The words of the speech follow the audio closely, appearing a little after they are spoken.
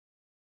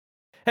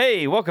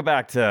Hey, welcome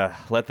back to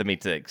Let Them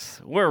Eat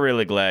Takes. We're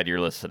really glad you're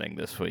listening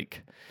this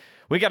week.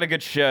 We got a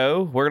good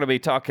show. We're going to be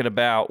talking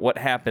about what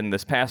happened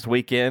this past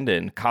weekend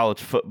in college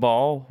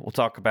football. We'll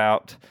talk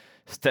about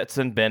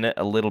Stetson Bennett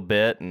a little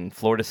bit and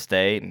Florida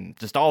State and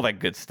just all that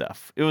good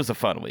stuff. It was a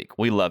fun week.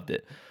 We loved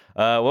it.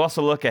 We'll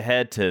also look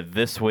ahead to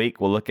this week.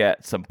 We'll look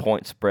at some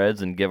point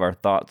spreads and give our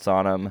thoughts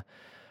on them.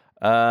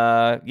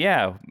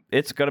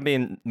 It's going to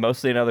be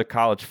mostly another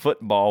college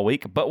football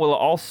week, but we'll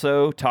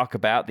also talk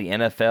about the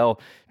NFL.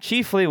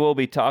 Chiefly, we'll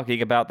be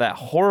talking about that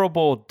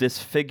horrible,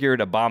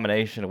 disfigured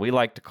abomination we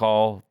like to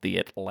call the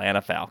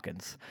Atlanta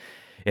Falcons.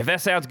 If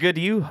that sounds good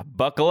to you,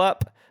 buckle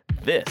up.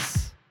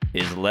 This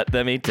is Let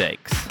Them Eat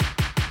Takes.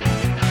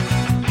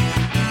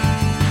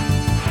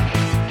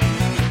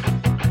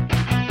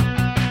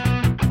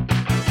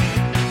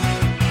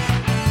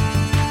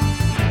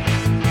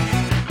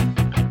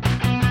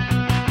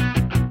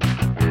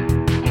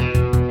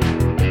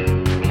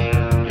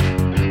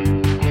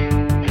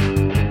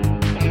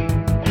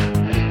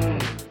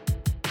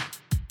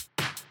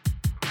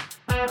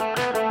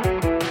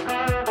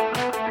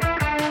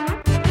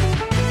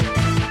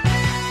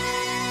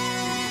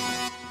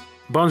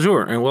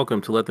 Bonjour, and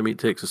welcome to Let Them Eat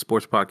Takes, a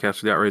sports podcast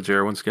for the outrage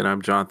era. Once again,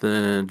 I'm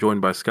Jonathan,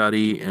 joined by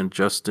Scotty and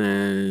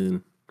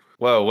Justin.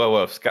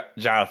 Whoa.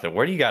 Jonathan,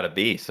 where do you got to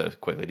be so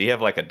quickly? Do you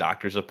have like a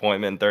doctor's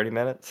appointment in 30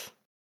 minutes?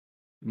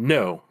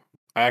 No,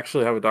 I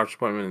actually have a doctor's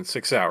appointment in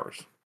 6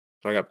 hours,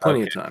 so I got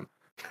plenty of time.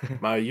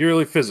 My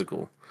yearly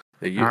physical.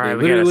 All right,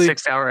 we got a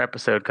 6-hour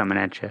episode coming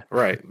at you.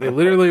 Right. They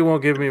literally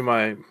won't give me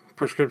my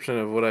prescription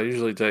of what I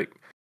usually take.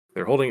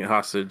 They're holding it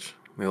hostage.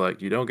 They're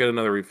like, you don't get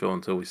another refill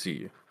until we see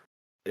you.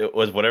 It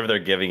was whatever they're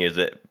giving. Is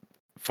it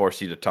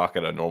force you to talk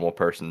at a normal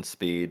person's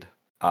speed,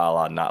 a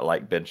la not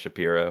like Ben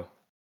Shapiro?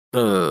 I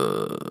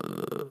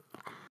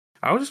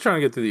was just trying to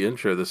get through the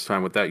intro this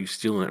time without you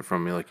stealing it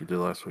from me like you did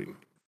last week.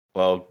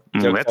 Well,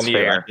 that's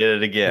fair. I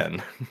did it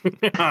again.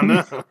 I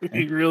know.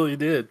 You really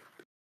did.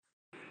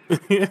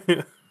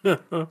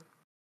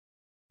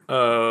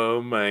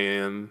 Oh,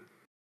 man.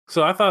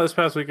 So I thought this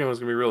past weekend was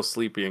going to be real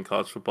sleepy in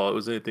college football. It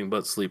was anything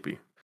but sleepy.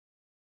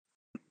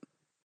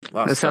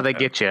 That's how they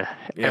get you.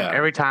 Yeah.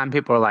 Every time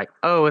people are like,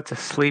 oh, it's a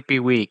sleepy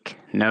week.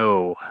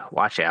 No,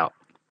 watch out.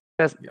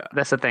 That's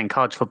the thing.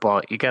 College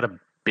football, you got 1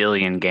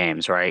 billion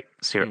games, right?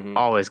 So you're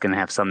always going to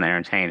have something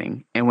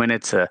entertaining. And when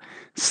it's a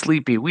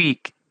sleepy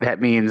week, that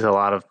means a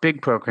lot of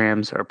big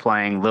programs are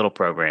playing little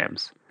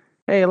programs.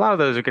 Hey, a lot of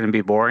those are going to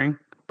be boring,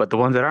 but the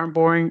ones that aren't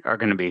boring are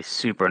going to be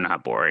super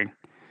not boring.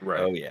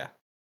 Right. Oh, yeah.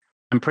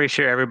 I'm pretty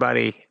sure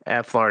everybody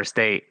at Florida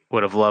State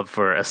would have loved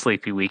for a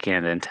sleepy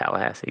weekend in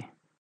Tallahassee.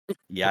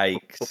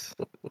 Yikes.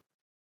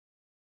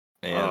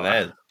 Man,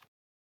 that is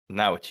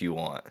not what you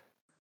want.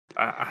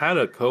 I had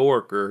a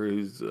coworker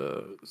whose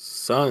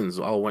sons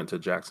all went to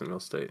Jacksonville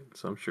State,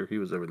 so I'm sure he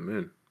was over the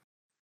moon.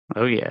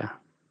 Oh, yeah.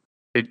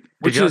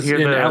 Which y'all is hear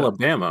in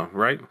Alabama,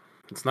 right?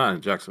 It's not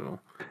in Jacksonville.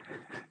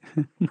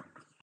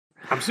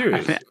 I'm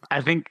serious.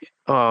 I think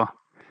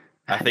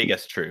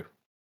that's true.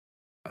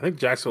 I think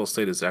Jacksonville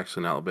State is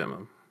actually in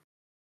Alabama.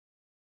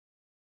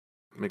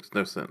 Makes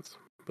no sense,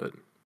 but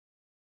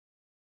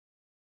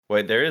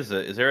Wait, is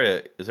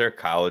there a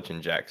college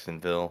in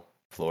Jacksonville,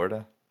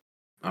 Florida?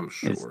 I'm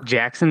sure. It's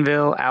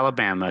Jacksonville,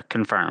 Alabama,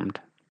 confirmed.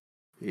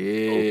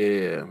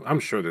 Yeah,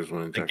 I'm sure there's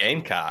one in The Jacksonville.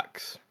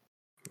 Gamecocks.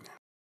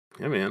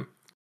 Yeah, man.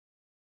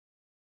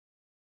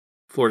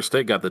 Florida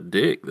State got the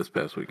dick this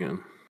past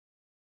weekend.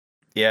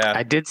 Yeah.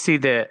 I did see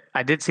that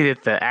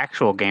the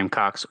actual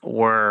Gamecocks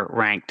were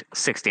ranked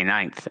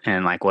 69th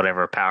in like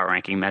whatever power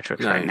ranking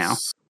metrics right now.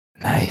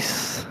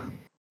 Nice.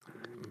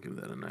 Give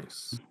that a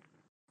nice.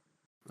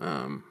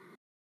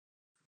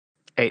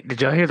 Hey,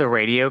 did y'all hear the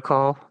radio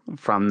call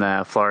from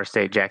the Florida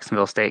State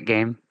Jacksonville State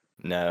game?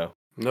 No.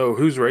 No,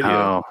 who's radio?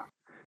 Oh,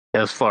 it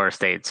was Florida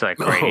State's like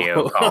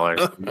radio callers.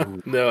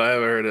 No, I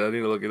haven't heard it. I need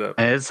to look it up.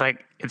 And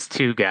it's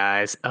two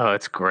guys. Oh,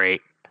 it's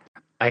great.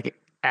 Like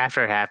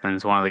after it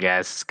happens, one of the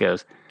guys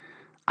goes,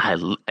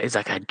 he's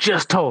like, I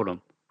just told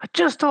him.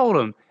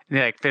 And he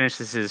like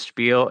finishes his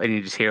spiel, and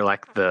you just hear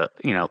like the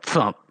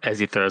thump as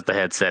he throws the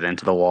headset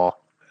into the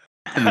wall,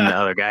 and then the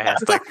other guy has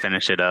to like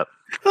finish it up.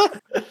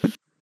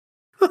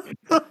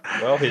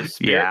 Well, his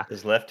spirit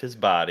has left his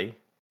body.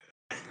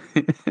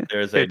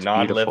 There's a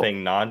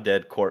non-living,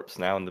 non-dead corpse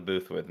now in the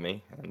booth with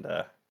me, and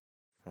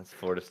that's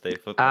Florida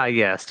State football.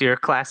 Yes, you're a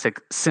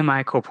classic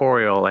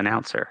semi-corporeal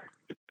announcer.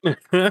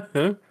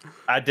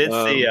 I did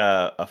see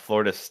a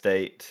Florida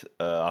State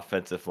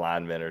offensive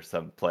lineman or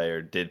some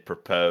player did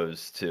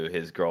propose to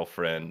his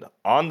girlfriend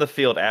on the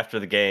field after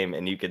the game,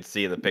 and you could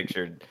see the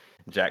picture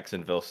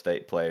Jacksonville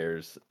State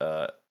players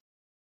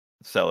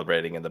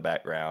celebrating in the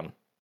background.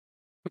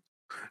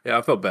 Yeah,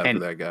 I felt bad for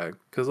that guy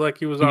because like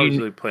he was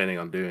obviously planning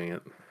on doing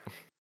it.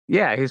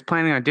 Yeah, he was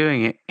planning on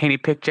doing it, and he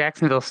picked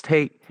Jacksonville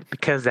State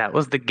because that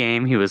was the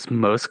game he was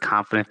most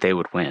confident they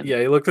would win. Yeah,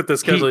 he looked at the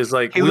schedule. He's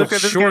like, he looked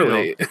at the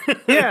surely.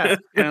 Yeah,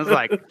 and it was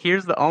like,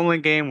 here's the only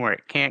game where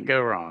it can't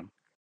go wrong.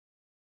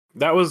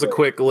 That was a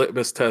quick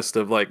litmus test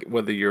of like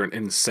whether you're an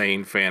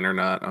insane fan or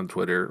not on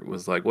Twitter.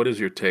 Was like, what is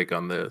your take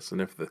on this? And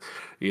if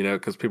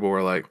because people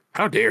were like,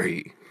 how dare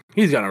he?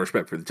 He's got no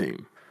respect for the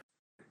team.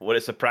 Would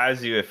it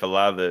surprise you if a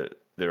lot of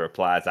the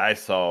replies I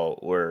saw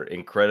were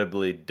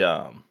incredibly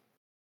dumb?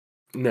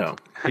 No,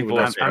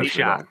 I'm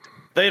shocked.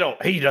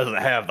 He doesn't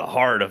have the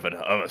heart of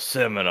a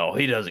Seminole.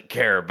 He doesn't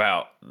care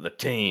about the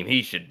team.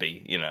 He should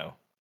be,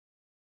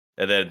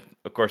 And then,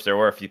 of course, there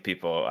were a few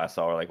people I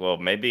saw were like, well,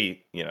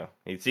 maybe,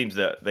 they seem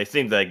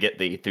to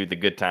get through the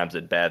good times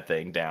and bad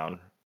thing down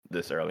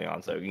this early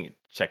on. So you can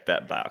check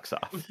that box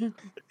off.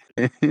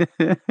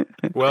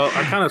 Well,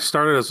 I kind of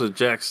started as a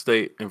Jack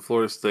State and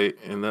Florida State,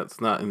 and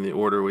that's not in the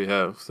order we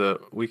have.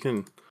 So we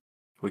can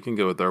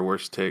go with our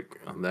worst take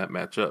on that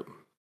matchup,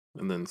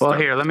 and then.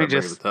 Let me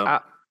just.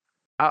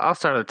 I'll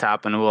start at the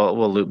top, and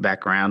we'll loop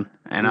back around,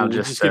 and I'll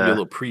just give you a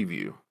little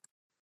preview.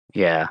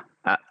 Yeah,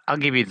 I'll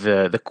give you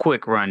the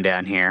quick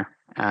rundown here.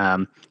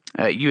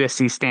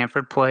 USC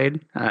Stanford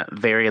played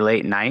very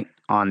late night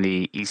on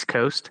the East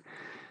Coast,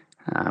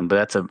 but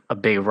that's a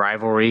big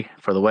rivalry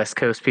for the West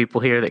Coast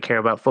people here that care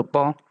about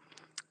football.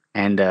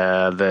 And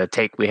the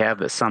take we have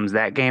that sums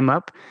that game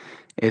up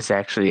is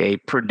actually a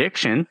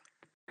prediction,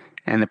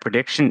 and the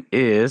prediction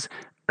is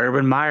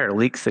Urban Meyer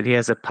leaks that he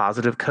has a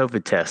positive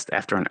COVID test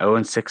after an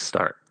 0-6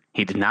 start.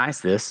 He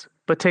denies this,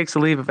 but takes a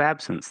leave of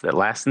absence that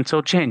lasts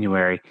until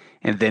January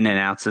and then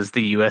announces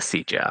the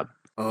USC job.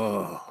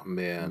 Oh,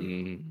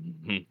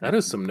 man. That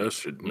is some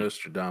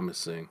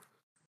Nostradamus-ing.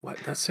 What?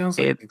 That sounds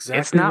like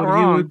exactly what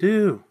wrong. He would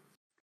do.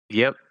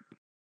 Yep.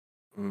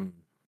 No,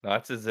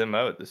 that's his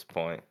MO at this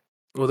point.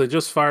 Well, they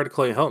just fired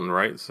Clay Helton,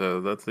 right? So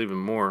that's even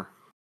more.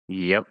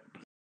 Yep.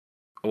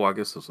 Oh, I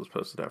guess this was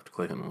posted after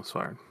Clay Helton was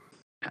fired.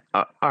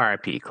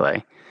 R.I.P.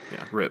 Clay.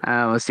 Yeah, rip.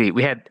 Let's see.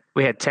 We had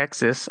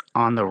Texas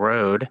on the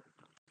road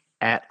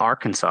at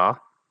Arkansas,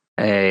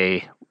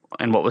 and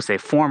what was a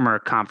former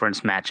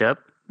conference matchup,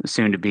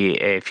 soon to be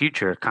a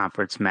future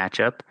conference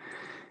matchup.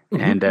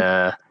 And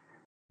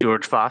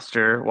George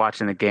Foster,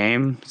 watching the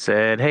game,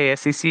 said, "Hey,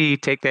 SEC,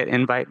 take that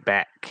invite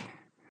back."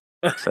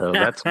 So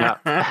that's about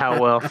how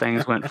well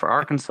things went for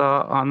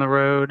Arkansas on the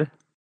road.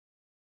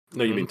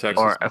 No, you mean Texas?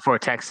 Or for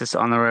Texas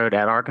on the road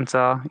at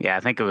Arkansas. Yeah,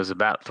 I think it was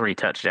about 3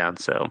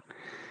 touchdowns, so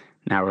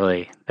not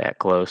really that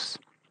close.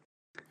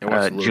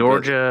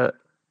 Georgia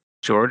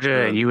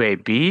and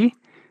UAB.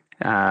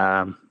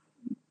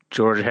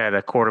 Georgia had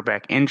a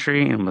quarterback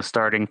injury and was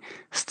starting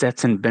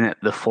Stetson Bennett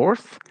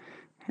IV.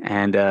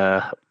 And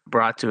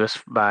brought to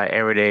us by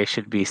Everyday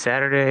Should Be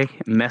Saturday.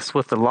 Mess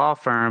with the law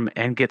firm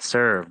and get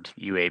served,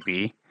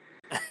 UAB.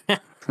 They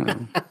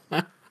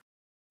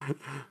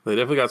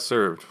definitely got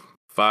served.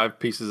 5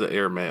 pieces of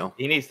airmail.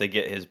 He needs to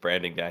get his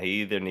branding down.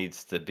 He either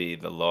needs to be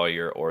the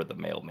lawyer or the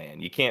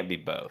mailman. You can't be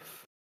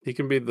both. He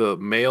can be the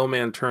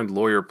mailman turned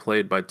lawyer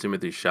played by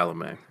Timothy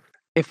Chalamet.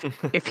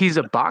 If he's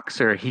a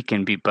boxer, he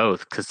can be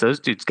both because those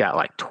dudes got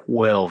like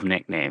 12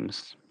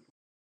 nicknames.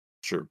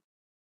 Sure.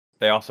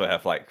 They also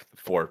have like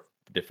 4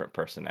 different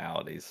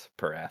personalities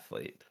per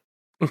athlete.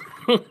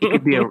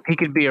 He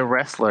could be a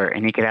wrestler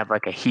and he could have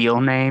like a heel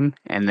name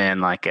and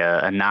then like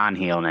a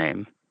non-heel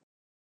name.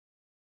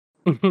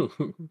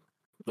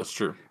 That's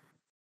true.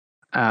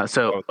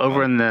 So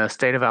over in the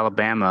state of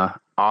Alabama,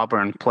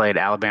 Auburn played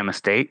Alabama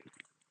State.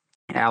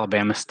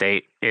 Alabama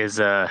State is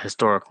a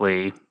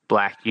historically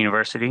black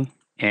university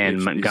in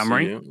HBCU,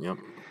 Montgomery. Yep.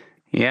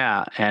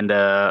 Yeah, and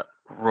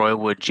Roy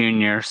Wood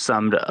Jr.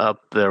 summed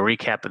up the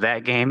recap of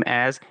that game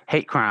as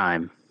hate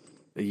crime.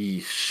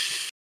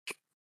 Eesh.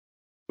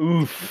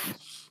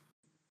 Oof.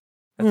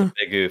 That's a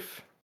big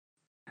oof.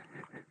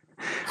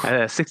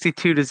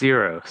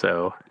 62-0,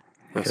 so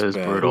That's it was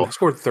bad. brutal. He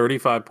scored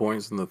 35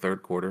 points in the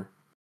third quarter.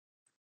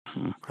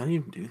 How do you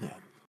even do that?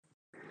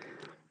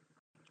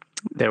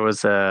 There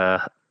was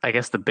I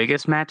guess the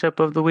biggest matchup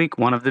of the week,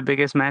 one of the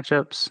biggest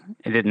matchups.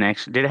 It did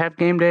it have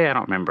game day? I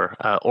don't remember.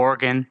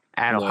 Oregon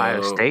at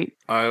Ohio State.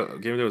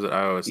 Game day was at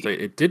Iowa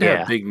State. It did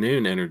have big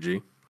noon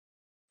energy.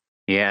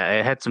 Yeah,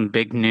 it had some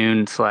big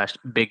noon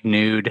 / big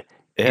nude.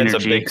 It had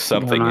some big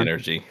something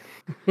energy.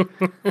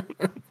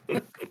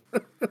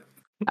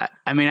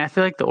 I mean, I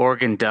feel like the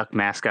Oregon Duck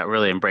mascot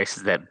really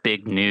embraces that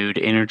big nude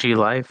energy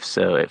life,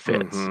 so it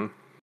fits. Mm-hmm.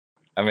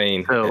 I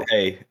mean,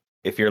 hey,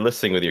 if you're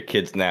listening with your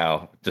kids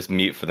now, just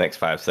mute for the next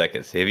 5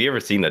 seconds. Have you ever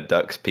seen a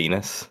duck's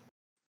penis?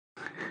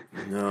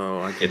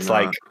 No, I It's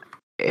not.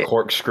 like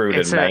corkscrewed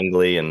and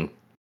mangly, and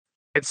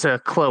it's a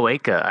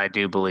cloaca, I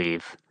do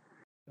believe.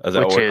 Is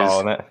that what we're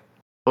calling it?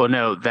 Well,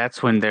 no,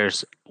 that's when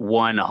there's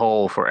one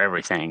hole for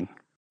everything.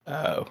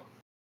 Oh.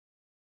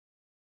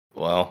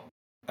 Well,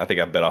 I think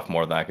I bit off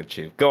more than I could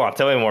chew. Go on,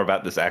 tell me more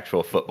about this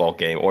actual football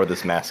game or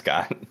this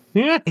mascot.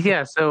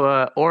 Yeah,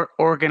 so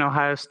Oregon,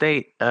 Ohio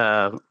State.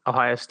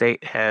 Ohio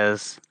State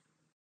has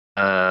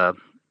an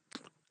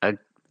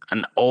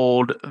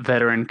old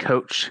veteran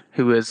coach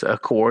who is a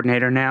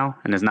coordinator now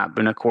and has not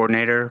been a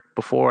coordinator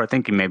before. I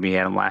think he maybe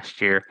had him last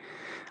year.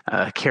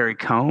 Kerry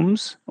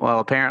Combs. Well,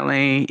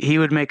 apparently he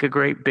would make a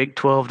great Big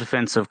 12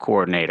 defensive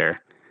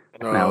coordinator.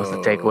 That was the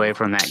takeaway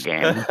from that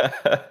game.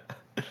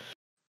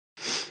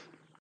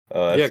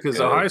 Oh, yeah, because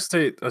Ohio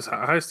State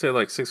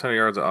like 600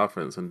 yards of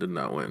offense and did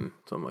not win,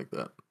 something like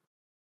that.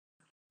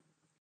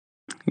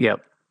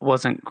 Yep,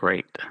 wasn't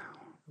great.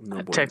 No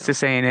bueno.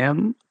 Texas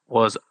A&M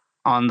was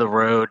on the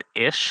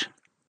road-ish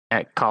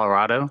at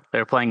Colorado. They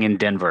were playing in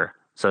Denver,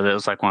 so it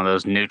was like one of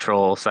those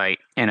neutral site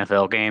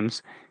NFL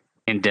games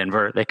in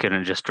Denver. They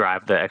couldn't just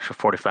drive the extra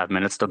 45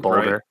 minutes to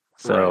Boulder.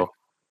 So,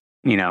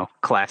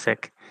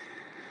 classic.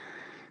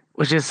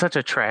 Which is such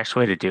a trash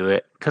way to do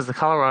it, because the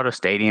Colorado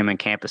Stadium and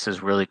campus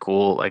is really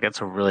cool. Like, it's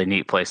a really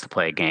neat place to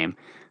play a game.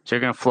 So you're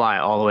going to fly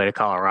all the way to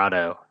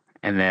Colorado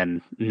and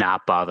then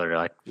not bother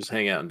to, just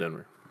hang out in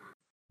Denver.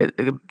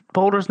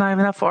 Boulder's not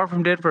even that far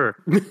from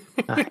Denver.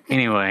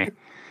 Anyway,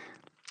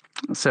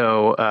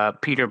 so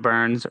Peter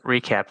Burns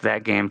recapped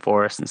that game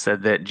for us and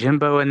said that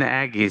Jimbo and the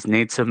Aggies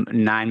need some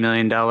 $9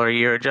 million a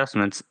year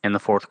adjustments in the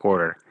fourth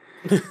quarter.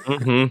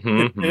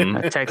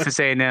 Texas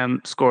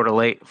A&M scored a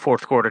late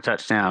fourth quarter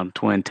touchdown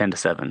to win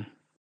 10-7.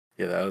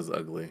 Yeah, that was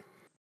ugly.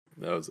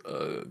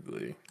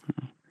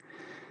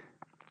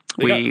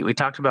 We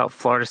talked about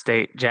Florida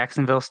State,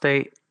 Jacksonville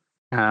State.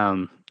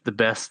 The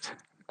best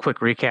quick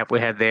recap we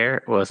had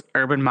there was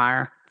Urban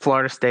Meyer,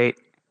 Florida State,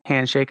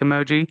 handshake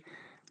emoji,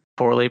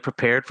 poorly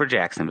prepared for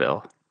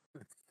Jacksonville.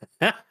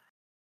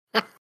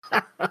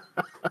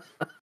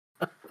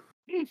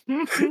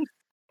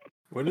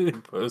 When did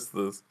he post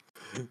this?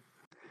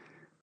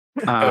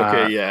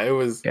 Okay, yeah, it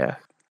was. Yeah,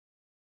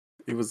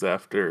 it was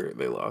after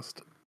they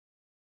lost.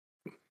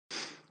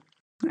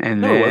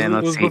 And then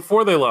it was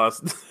before they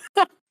lost.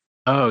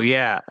 Oh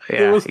yeah,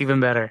 even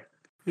better.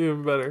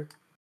 Even better.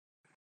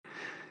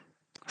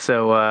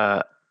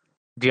 So,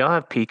 do y'all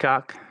have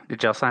Peacock?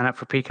 Did y'all sign up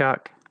for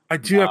Peacock? I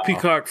do have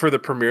Peacock for the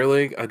Premier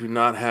League. I do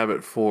not have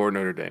it for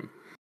Notre Dame.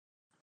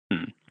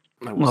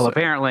 Well,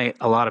 apparently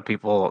a lot of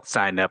people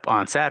signed up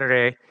on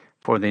Saturday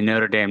for the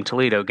Notre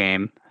Dame-Toledo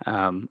game,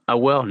 a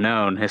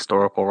well-known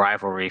historical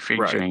rivalry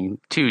featuring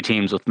two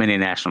teams with many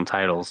national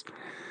titles.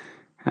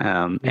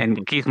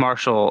 And Keith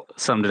Marshall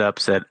summed it up,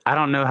 said, "I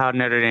don't know how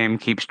Notre Dame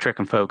keeps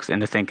tricking folks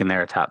into thinking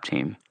they're a top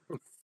team."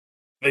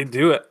 They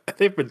do it.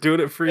 They've been doing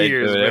it for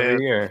years, man.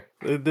 Every year.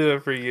 They do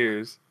it for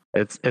years.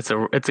 It's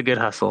a good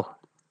hustle.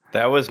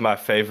 That was my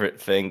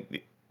favorite thing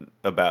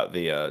about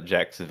the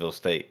Jacksonville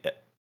State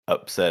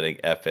upsetting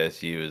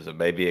FSU is that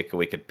maybe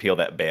we could peel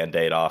that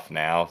Band-Aid off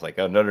now. It's like,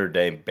 Notre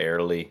Dame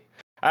barely.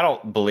 I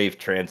don't believe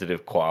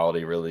transitive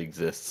quality really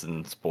exists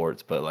in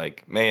sports, but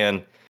like,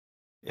 man,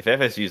 if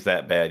FSU's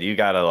that bad, you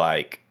gotta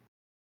like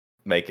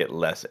make it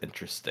less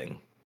interesting.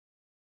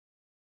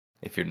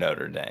 If you're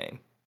Notre Dame.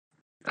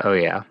 Oh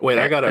yeah. Wait,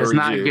 I gotta read you. It's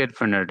not good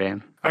for Notre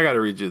Dame. I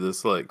gotta read you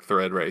this like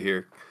thread right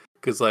here,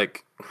 because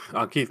like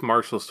on Keith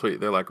Marshall's tweet,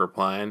 they're like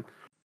replying,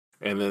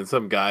 and then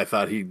some guy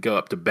thought he'd go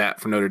up to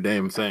bat for Notre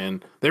Dame,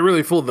 saying they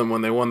really fooled them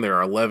when they won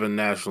their 11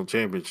 national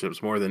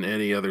championships, more than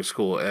any other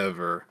school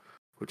ever,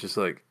 which is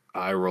like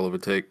eye roll of a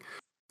take.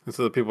 And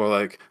so the people are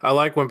like, I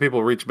like when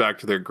people reach back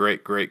to their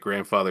great great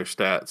grandfather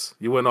stats.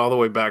 You went all the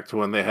way back to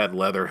when they had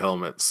leather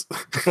helmets.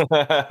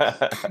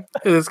 And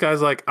this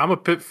guy's like, I'm a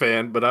Pitt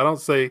fan, but I don't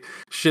say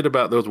shit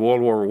about those World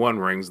War I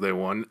rings they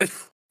won.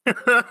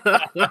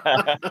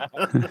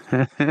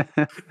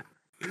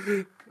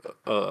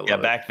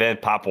 Back then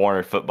Pop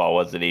Warner football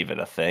wasn't even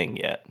a thing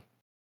yet.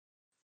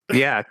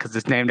 Yeah, because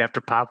it's named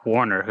after Pop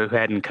Warner, who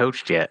hadn't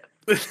coached yet.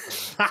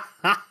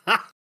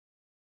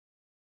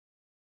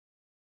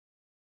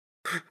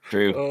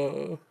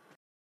 True.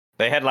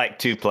 They had like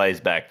two plays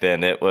back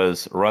then. It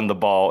was run the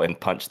ball and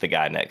punch the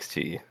guy next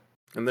to you.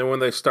 And then when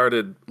they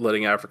started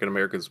letting African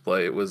Americans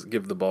play, it was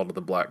give the ball to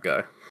the black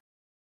guy.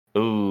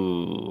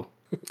 Ooh.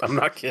 I'm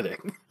not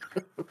kidding.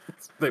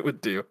 That's what they would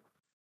do.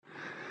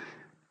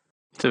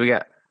 So we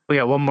got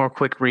one more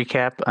quick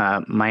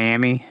recap.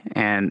 Miami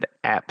and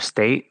App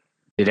State.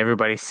 Did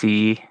everybody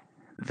see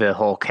the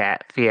whole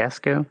cat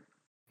fiasco?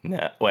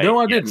 No,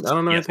 I didn't. I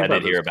don't know anything about this. I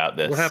did hear about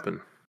this. What happened?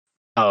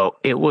 Oh,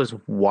 it was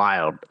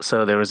wild.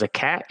 So there was a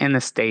cat in the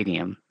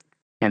stadium,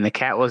 and the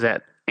cat was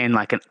in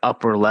like an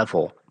upper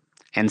level,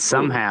 and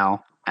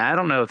somehow I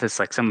don't know if it's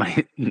like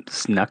somebody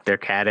snuck their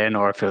cat in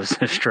or if it was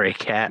a stray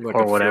cat like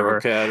or a whatever.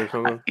 Cat or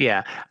something.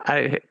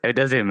 It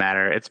doesn't even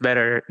matter. It's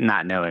better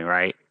not knowing,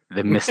 right?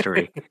 The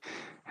mystery.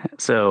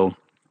 So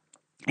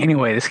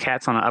anyway, this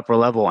cat's on an upper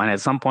level, and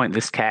at some point,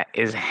 this cat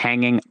is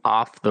hanging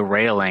off the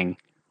railing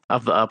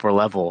of the upper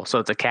level. So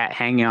it's a cat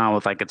hanging on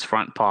with like its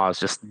front paws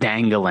just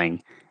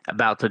dangling,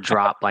 about to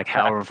drop like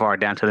however far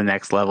down to the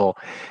next level.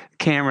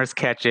 Cameras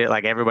catch it,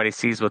 like everybody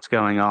sees what's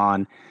going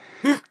on.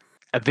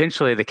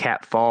 Eventually the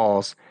cat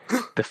falls.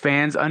 The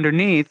fans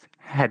underneath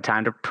had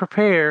time to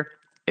prepare.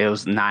 It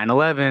was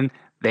 9/11.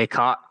 They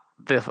caught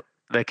the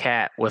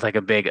cat with like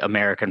a big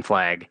American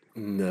flag.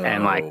 No.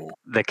 And like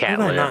the cat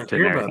lived. How did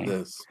I not hear about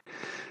this?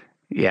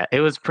 Yeah, it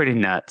was pretty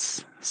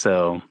nuts.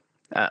 So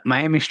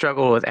Miami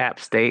struggled with App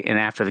State, and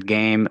after the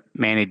game,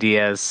 Manny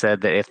Diaz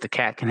said that if the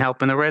cat can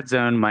help in the red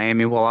zone,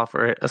 Miami will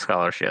offer it a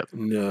scholarship.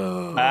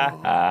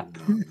 No.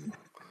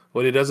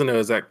 What he doesn't know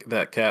is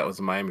that cat was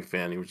a Miami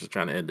fan. He was just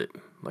trying to end it.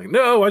 Like,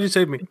 no, why'd you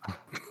save me?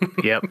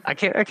 Yep. I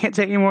can't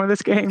take any more of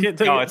this game.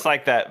 No, it's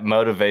like that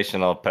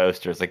motivational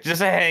poster. It's like,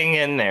 just hang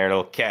in there,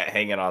 little cat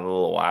hanging on the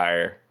little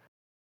wire.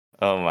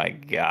 Oh my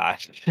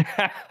gosh.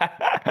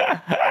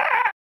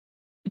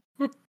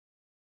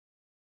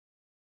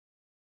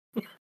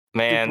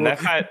 Man,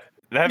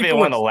 that'd be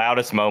one of the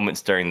loudest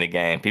moments during the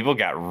game. People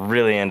got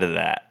really into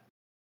that.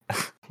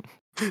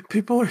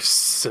 People are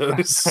so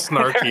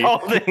snarky. They're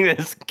holding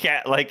this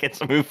cat like it's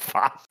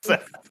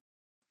Mufasa.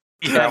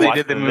 Yeah, they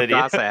did the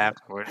Mufasa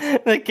afterwards.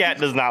 The cat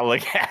does not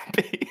look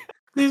happy.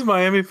 These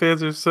Miami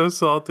fans are so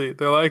salty.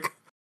 They're like,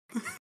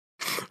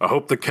 I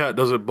hope the cat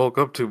doesn't bulk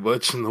up too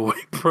much in the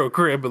weight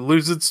program and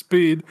lose its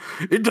speed.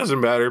 It doesn't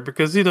matter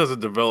because he doesn't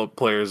develop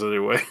players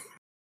anyway.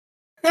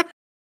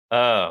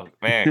 Oh,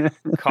 man.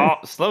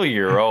 Slow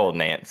your roll,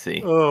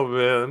 Nancy. Oh,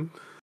 man.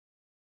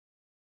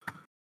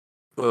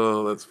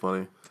 Oh, that's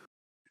funny.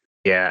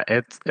 Yeah,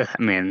 it's,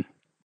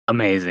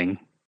 amazing.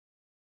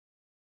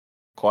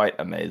 Quite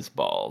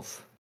amazeballs.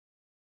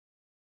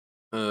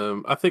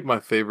 I think my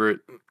favorite,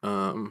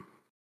 I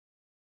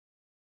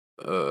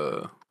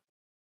don't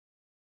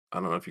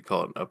know if you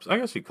call it an upset. I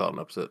guess you call it an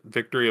upset.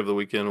 Victory of the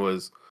weekend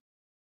was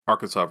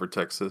Arkansas for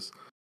Texas.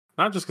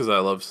 Not just because I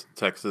love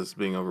Texas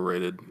being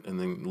overrated and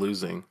then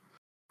losing,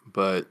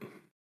 but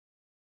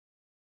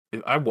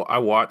I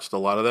watched a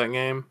lot of that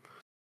game,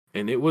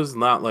 and it was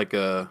not like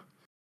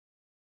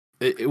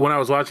when I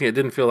was watching it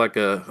didn't feel like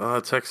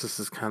Texas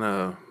is kind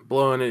of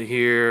blowing it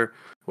here.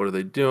 What are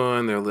they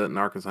doing? They're letting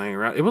Arkansas hang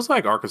around. It was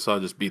like Arkansas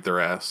just beat their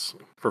ass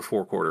for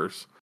 4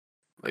 quarters.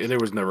 And it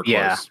was never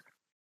close.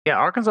 Yeah,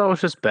 Arkansas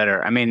was just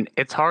better. I mean,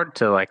 it's hard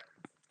to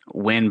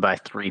win by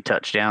 3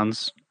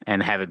 touchdowns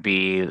and have it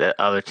be the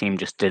other team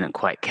just didn't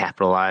quite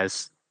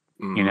capitalize,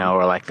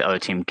 or like the other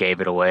team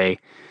gave it away.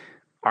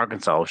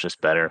 Arkansas was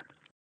just better.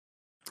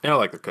 Yeah, I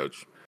like the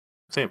coach,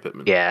 Sam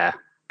Pittman. Yeah,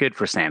 good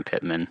for Sam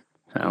Pittman.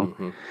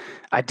 So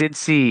I did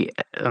see.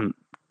 Do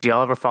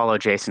y'all ever follow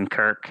Jason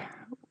Kirk?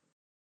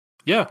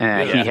 Yeah,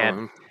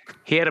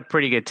 he had a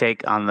pretty good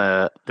take on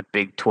the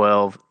Big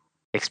 12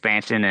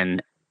 expansion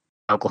and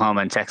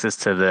Oklahoma and Texas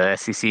to the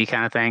SEC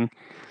kind of thing.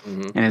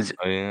 And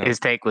his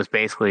take was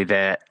basically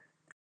that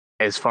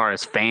as far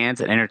as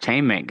fans and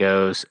entertainment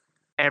goes,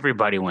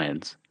 everybody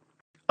wins.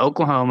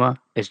 Oklahoma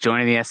is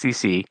joining the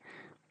SEC,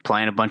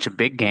 playing a bunch of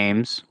big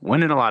games,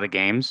 winning a lot of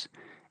games,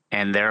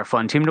 and they're a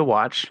fun team to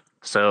watch.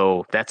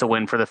 So that's a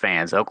win for the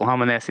fans.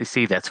 Oklahoma and the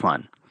SEC, that's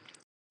fun.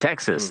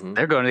 Texas,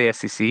 they're going to the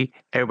SEC.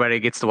 Everybody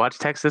gets to watch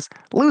Texas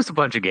lose a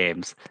bunch of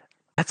games.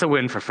 That's a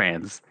win for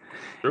fans.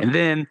 Sure. And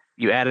then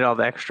you added all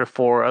the extra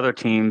 4 other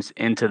teams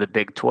into the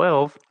Big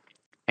 12,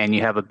 and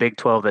you have a Big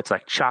 12 that's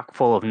like chock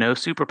full of no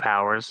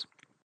superpowers,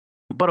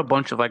 but a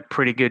bunch of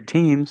pretty good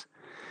teams.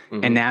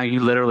 And now you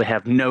literally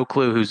have no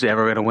clue who's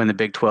ever going to win the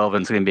Big 12,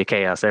 and it's going to be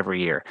chaos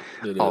every year.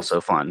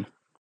 Also fun.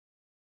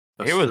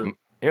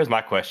 Here's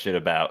my question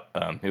about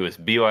it was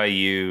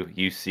BYU,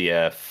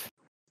 UCF,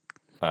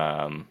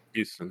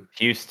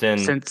 Houston,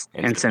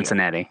 and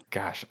Cincinnati.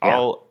 Gosh,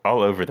 all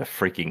over the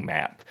freaking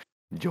map,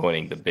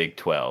 joining the Big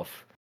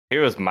 12.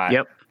 Here was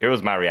my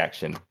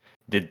reaction.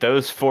 Did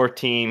those 4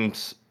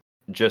 teams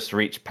just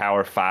reach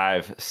Power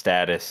 5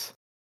 status,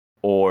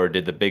 or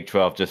did the Big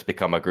 12 just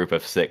become a group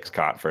of 6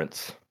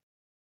 conference?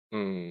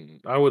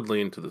 I would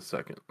lean to the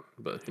second,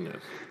 but who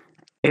knows?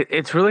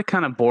 It's really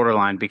kind of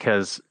borderline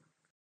because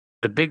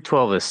the Big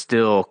 12 is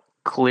still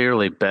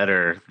clearly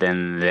better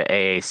than the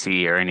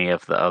AAC or any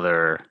of the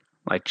other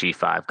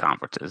G5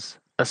 conferences,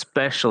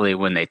 especially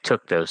when they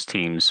took those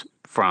teams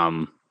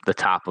from the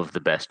top of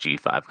the best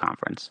G5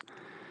 conference.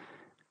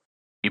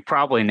 You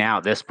probably now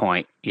at this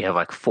point, you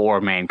have 4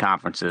 main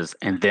conferences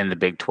and then the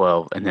Big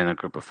 12 and then a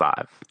group of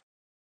 5.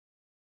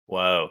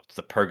 Whoa, it's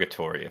the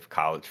purgatory of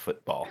college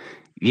football.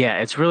 Yeah,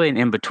 it's really an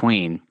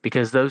in-between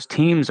because those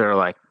teams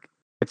are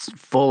it's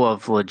full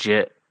of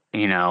legit,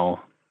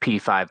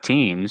 P5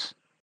 teams.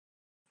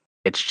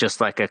 It's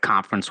just like a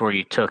conference where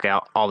you took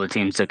out all the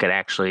teams that could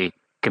actually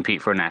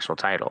compete for a national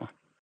title.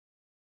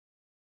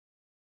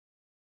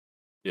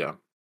 Yeah.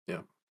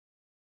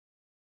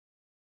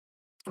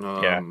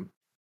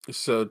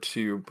 So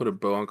to put a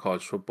bow on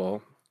college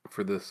football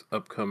for this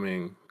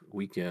upcoming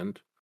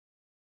weekend,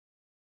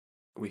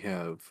 we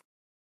have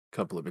a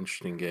couple of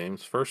interesting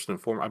games. First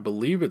and foremost, I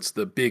believe it's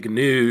the Big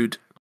Nude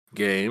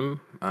game.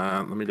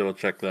 Let me double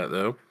check that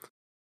though.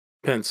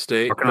 Penn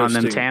State working on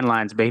them tan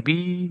lines,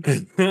 baby.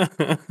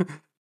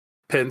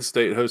 Penn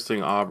State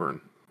hosting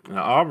Auburn.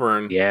 Now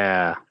Auburn,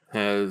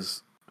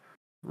 has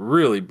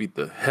really beat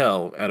the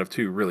hell out of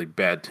 2 really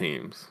bad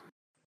teams,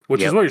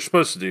 which is what you're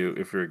supposed to do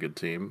if you're a good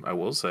team. I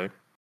will say,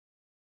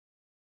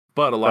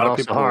 but a lot of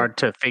people hard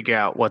to figure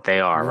out what they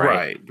are.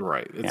 Right.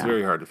 It's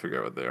very hard to figure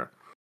out what they are.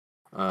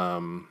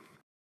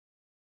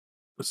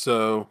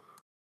 So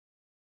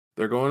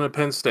they're going to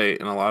Penn State,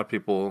 and a lot of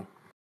people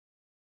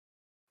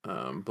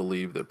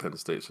believe that Penn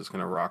State's just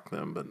going to rock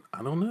them, but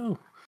I don't know.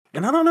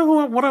 And I don't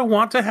know what I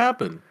want to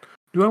happen.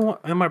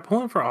 Am I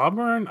pulling for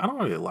Auburn? I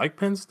don't really like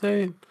Penn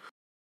State.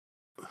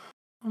 I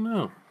don't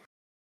know.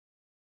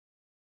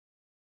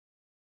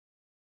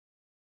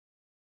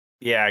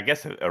 Yeah, I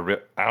guess I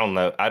don't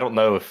know. I don't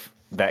know if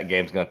that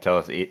game's going to tell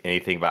us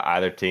anything about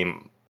either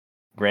team.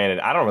 Granted,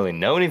 I don't really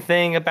know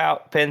anything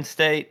about Penn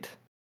State.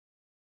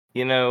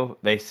 You know,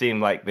 they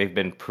seem like they've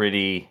been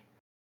pretty,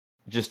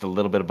 just a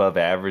little bit above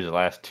average the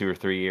last 2 or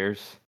 3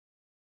 years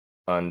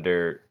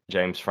under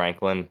James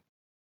Franklin.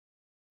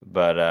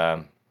 But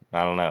I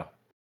don't know.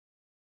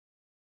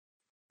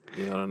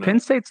 Yeah, I don't know. Penn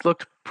State's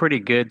looked pretty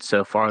good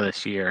so far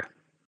this year.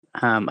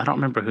 I don't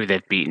remember who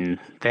they've beaten.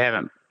 They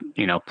haven't,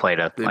 played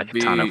a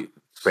ton of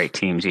great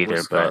teams either.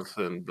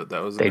 Wisconsin, but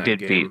that was in they that did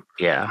game beat.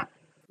 Yeah,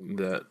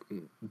 that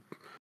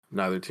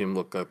neither team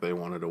looked like they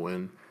wanted to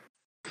win.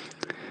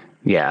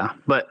 yeah,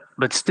 but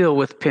still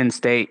with Penn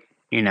State,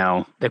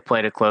 they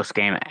played a close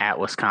game at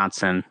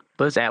Wisconsin.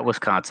 But it's at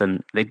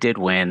Wisconsin. They did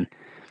win,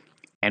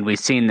 and we've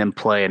seen them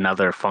play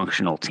another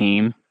functional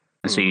team.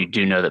 And so you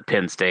do know that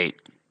Penn State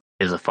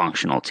is a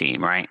functional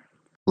team, right?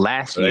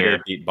 Last year,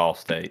 they beat Ball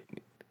State.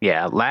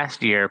 Yeah,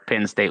 last year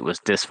Penn State was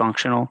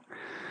dysfunctional,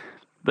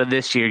 but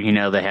this year,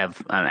 they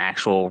have an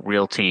actual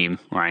real team,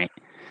 right?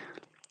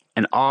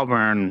 And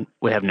Auburn,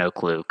 we have no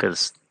clue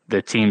because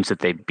the teams that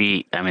they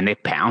beat, I mean, they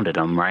pounded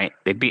them, right?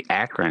 They beat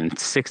Akron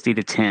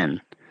 60-10,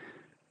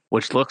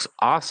 which looks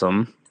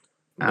awesome.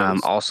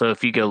 Also,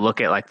 if you go look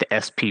at like the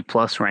SP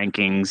Plus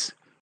rankings,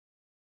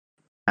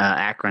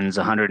 Akron's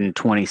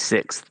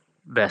 126th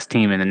best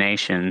team in the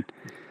nation.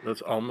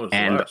 That's almost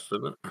last,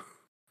 isn't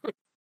it?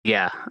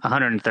 Yeah,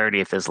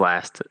 130th is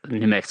last,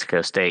 New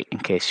Mexico State, in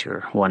case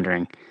you're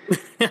wondering.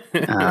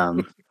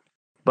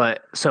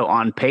 But so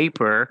on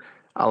paper,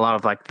 a lot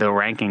of like the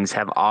rankings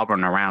have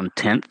Auburn around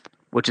 10th,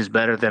 which is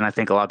better than I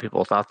think a lot of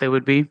people thought they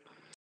would be.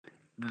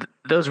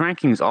 Those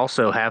rankings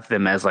also have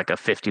them as like a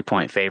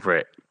 50-point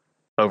favorite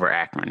over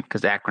Akron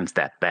because Akron's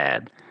that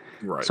bad.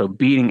 Right. So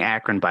beating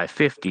Akron by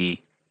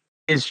 50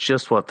 is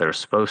just what they're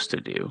supposed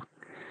to do.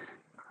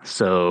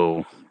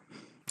 So,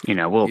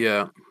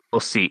 we'll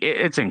see.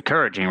 It's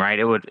encouraging, right?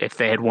 It would, if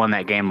they had won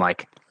that game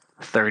like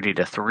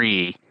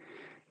 30-3,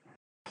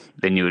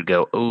 then you would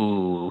go,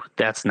 "Ooh,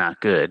 that's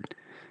not good."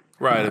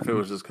 Right. If it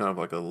was just kind of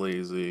like a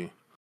lazy.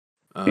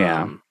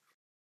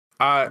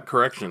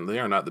 Correction. They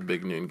are not the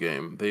big noon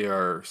game. They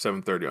are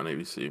 7:30 on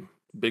ABC.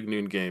 Big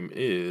noon game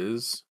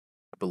is,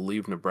 I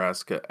believe,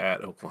 Nebraska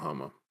at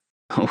Oklahoma.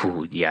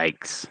 Oh,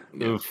 yikes!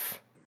 Oof.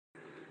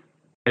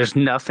 There's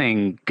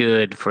nothing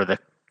good for the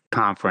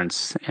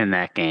conference in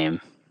that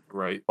game.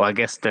 Right. Well, I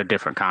guess they're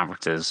different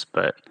conferences,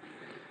 but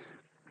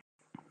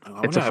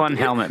it's a fun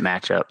helmet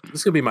matchup.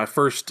 This could be my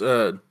first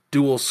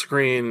dual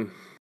screen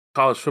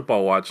college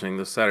football watching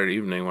this Saturday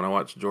evening when I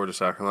watch Georgia,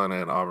 South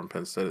Carolina, and Auburn,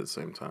 Penn State at the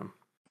same time.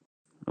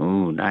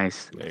 Ooh,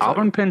 nice.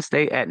 Auburn, Penn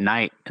State at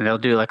night, and they'll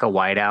do like a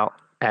whiteout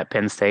at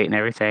Penn State and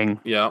everything.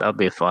 Yeah. That'll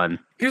be fun.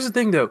 Here's the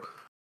thing, though.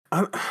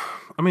 I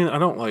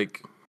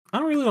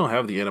really don't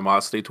have the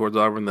animosity towards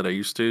Auburn that I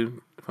used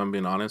to, if I'm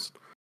being honest.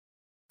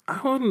 I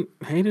wouldn't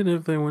hate it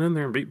if they went in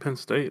there and beat Penn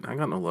State. I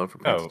got no love for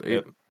Penn State.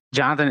 Yep.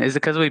 Jonathan, is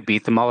it because we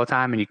beat them all the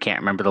time and you can't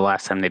remember the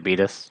last time they beat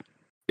us?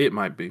 It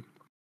might be.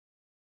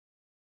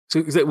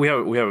 So they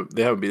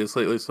haven't beat us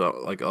lately. So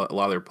like a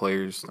lot of their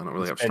players, I don't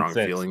really have strong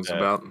feelings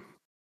about.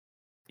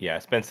 Yeah,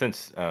 it's been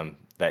since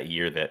that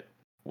year that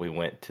we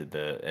went to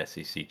the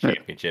SEC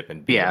championship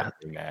and beat them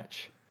every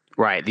match.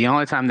 Right. The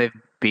only time they've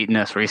beaten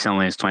us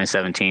recently is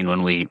 2017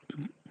 when we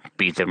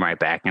beat them right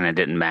back, and it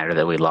didn't matter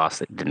that we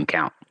lost; it didn't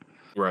count.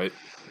 Right.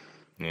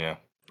 Yeah.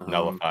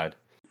 Nullified.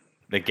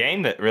 The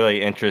game that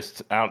really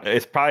interests,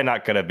 it's probably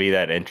not going to be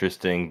that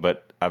interesting,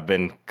 but I've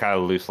been kind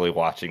of loosely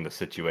watching the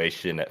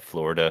situation at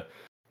Florida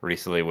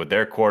recently with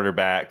their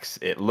quarterbacks.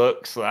 It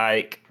looks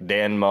like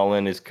Dan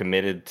Mullen is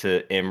committed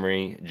to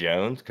Emory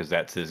Jones because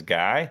that's his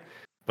guy,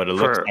 but it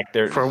looks like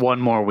they're for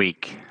one more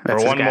week.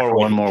 That's for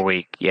one more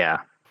week, yeah.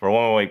 For 1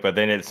 more week, but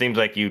then it seems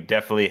like you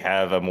definitely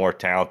have a more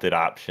talented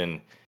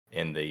option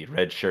in the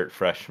redshirt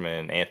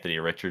freshman Anthony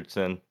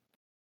Richardson,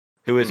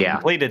 who has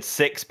completed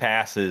 6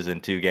 passes in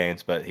 2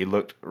 games, but he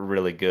looked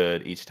really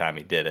good each time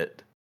he did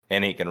it,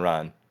 and he can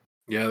run.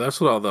 Yeah,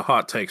 that's what all the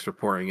hot takes are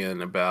pouring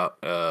in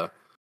about.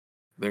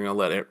 They're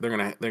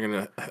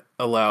gonna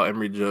allow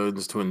Emory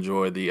Jones to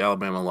enjoy the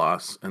Alabama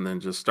loss, and then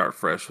just start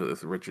fresh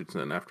with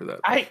Richardson after that.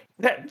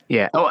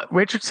 Yeah. Oh,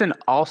 Richardson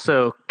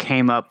also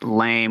came up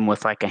lame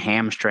with like a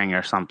hamstring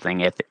or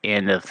something at the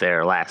end of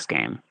their last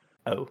game.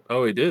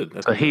 Oh, he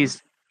did. So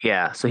he's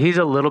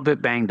a little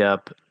bit banged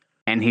up,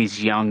 and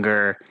he's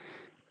younger.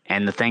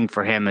 And the thing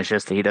for him is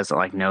just that he doesn't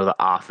like know the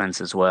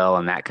offense as well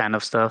and that kind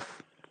of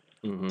stuff.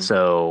 Mm-hmm.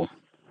 So,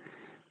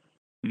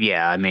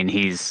 yeah, I mean,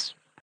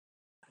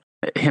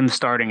 him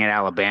starting at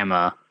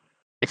Alabama.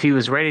 If he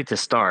was ready to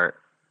start,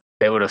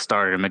 they would have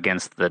started him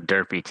against the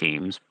derpy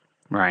teams,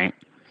 right?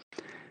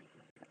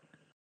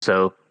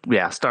 So,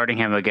 yeah, starting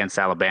him against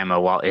Alabama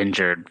while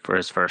injured for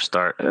his first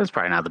start is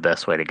probably not the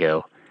best way to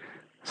go.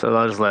 So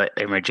they'll just let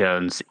Emory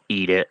Jones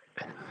eat it.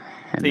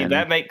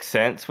 That makes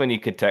sense when you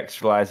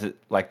contextualize it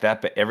like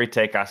that, but every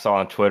take I saw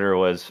on Twitter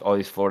was all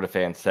these Florida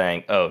fans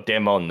saying, oh,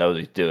 Dan Mullen knows what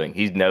he's doing.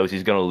 He knows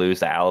he's going to lose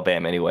to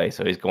Alabama anyway,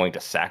 so he's going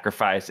to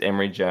sacrifice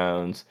Emory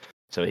Jones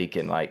so he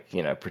can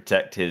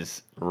protect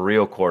his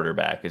real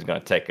quarterback who's going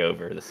to take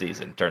over the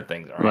season, turn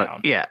things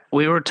around. Yeah,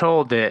 we were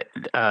told that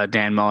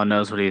Dan Mullen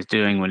knows what he's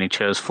doing when he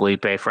chose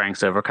Felipe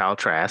Franks over Kyle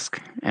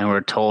Trask, and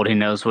we're told he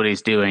knows what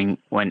he's doing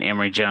when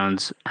Emory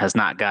Jones has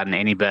not gotten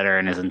any better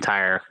in his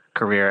entire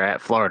career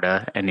at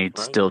Florida, and he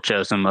still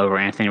chose him over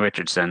Anthony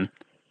Richardson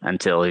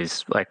until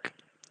he's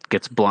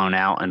gets blown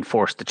out and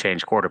forced to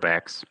change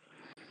quarterbacks.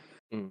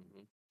 Mm-hmm.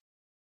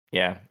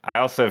 Yeah, I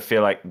also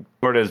feel like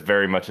Florida is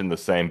very much in the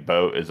same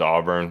boat as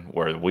Auburn,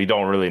 where we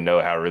don't really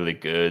know how really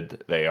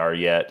good they are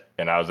yet.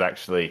 And I was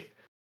actually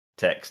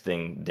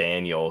texting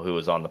Daniel, who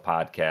was on the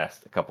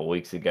podcast a couple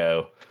weeks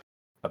ago,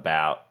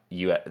 about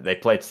they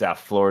played South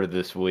Florida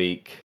this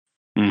week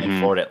and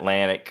Florida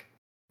Atlantic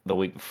the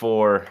week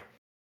before,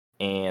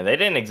 and they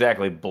didn't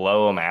exactly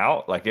blow them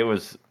out. It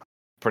was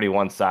pretty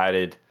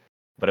one-sided,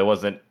 but it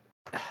wasn't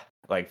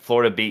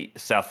Florida beat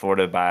South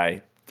Florida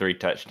by 3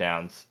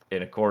 touchdowns,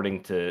 and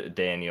according to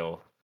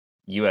Daniel,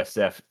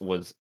 USF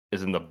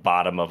is in the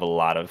bottom of a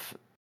lot of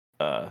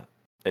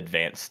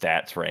advanced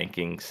stats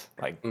rankings.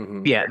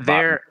 Yeah,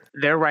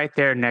 they're right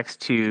there next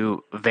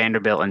to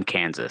Vanderbilt and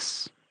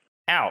Kansas.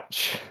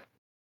 Ouch.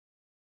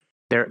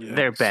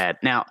 They're bad.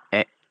 Now,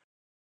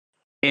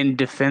 in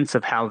defense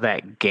of how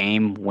that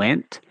game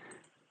went,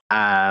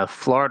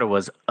 Florida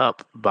was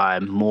up by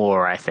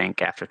more, I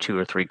think, after 2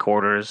 or 3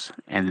 quarters,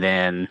 and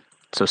then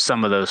so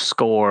some of those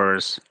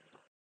scores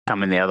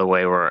coming the other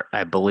way were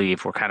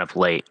kind of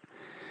late.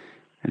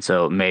 And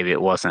so maybe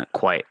it wasn't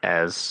quite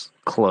as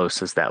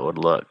close as that would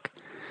look.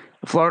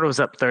 Florida was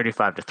up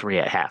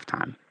 35-3 at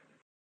halftime,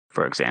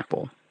 for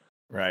example.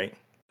 Right.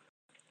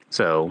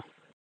 So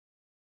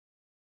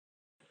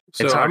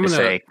it's hard to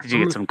say because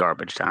you get some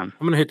garbage time.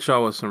 I'm going to hit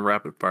y'all with some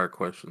rapid fire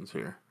questions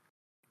here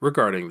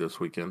regarding this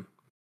weekend.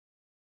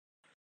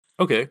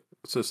 Okay,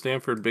 so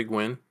Stanford, big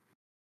win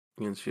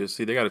against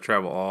USC. They got to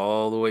travel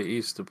all the way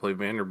east to play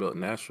Vanderbilt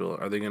in Nashville.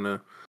 Are they going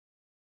to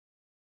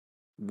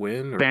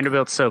win?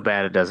 Vanderbilt's so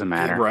bad it doesn't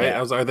matter. Right.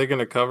 Yeah. Are they going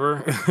to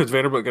cover? Is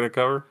Vanderbilt going to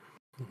cover?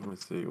 Let me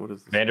see. What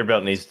is this?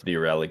 Vanderbilt needs to be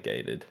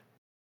relegated.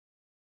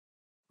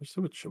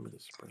 Show me the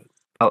spread.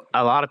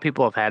 A lot of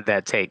people have had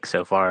that take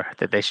so far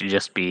that they should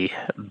just be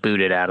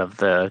booted out of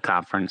the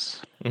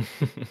conference.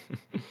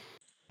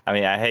 I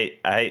mean, I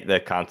hate the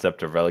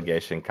concept of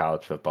relegation in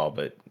college football,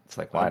 but it's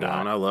why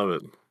not? I love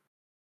it.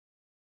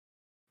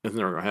 It's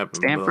never going to happen.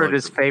 Stanford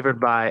is favored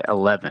by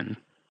 11.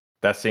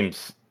 That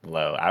seems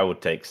low. I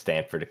would take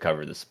Stanford to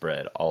cover the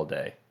spread all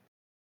day.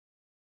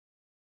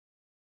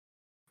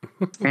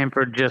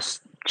 Stanford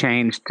just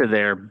changed to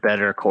their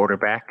better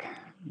quarterback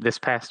this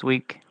past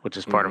week, which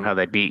is part of how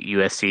they beat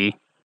USC.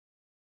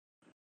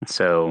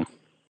 So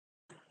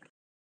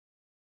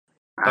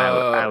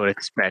I would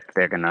expect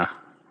they're gonna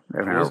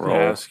roll. I was going to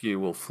ask you,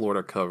 will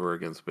Florida cover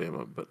against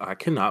Bama? But I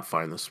cannot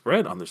find the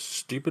spread on this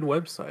stupid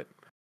website.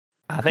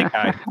 I think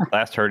I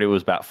last heard it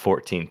was about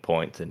 14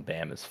 points in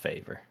Bama's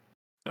favor.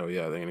 Oh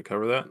yeah, they're going to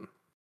cover that.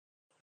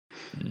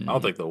 I'll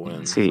think they'll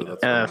win. See,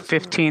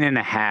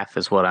 15.5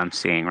 is what I'm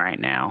seeing right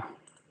now.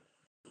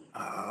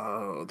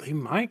 Oh, they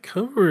might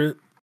cover it.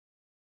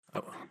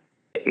 Oh.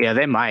 Yeah,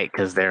 they might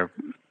because they're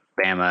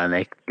Bama and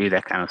they do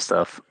that kind of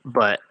stuff.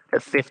 But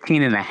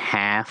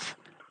 15.5,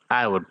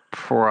 I would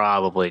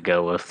probably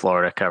go with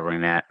Florida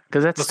covering that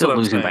because that's still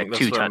losing by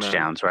 2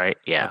 touchdowns, right?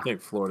 Yeah, I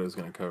think Florida is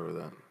going to cover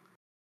that.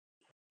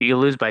 You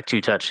lose by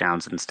 2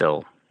 touchdowns and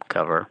still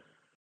cover.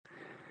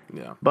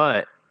 Yeah,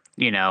 but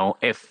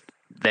if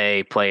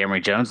they play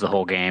Emory Jones the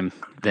whole game,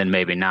 then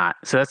maybe not.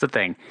 So that's the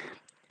thing.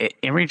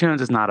 Emory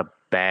Jones is not a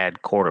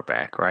bad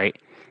quarterback, right?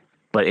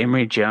 But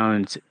Emory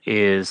Jones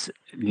is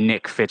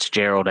Nick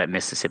Fitzgerald at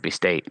Mississippi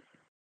State.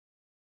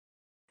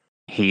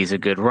 He's a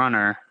good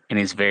runner, and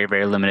he's very,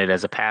 very limited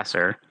as a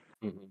passer.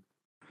 Mm-hmm.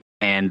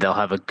 And they'll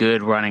have a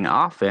good running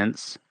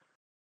offense,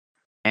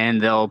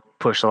 and they'll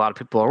push a lot of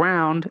people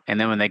around. And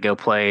then when they go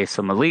play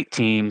some elite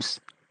teams,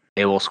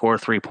 they will score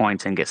 3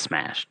 points and get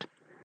smashed.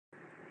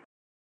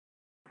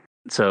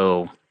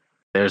 So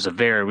there's a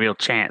very real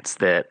chance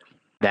that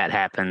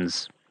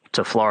happens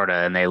to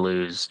Florida and they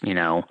lose,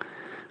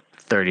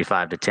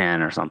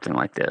 35-10 or something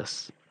like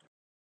this.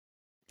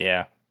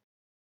 Yeah.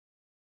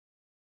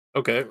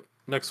 Okay,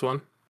 next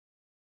one.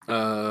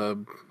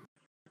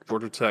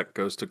 Georgia Tech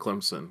goes to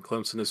Clemson.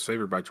 Clemson is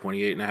favored by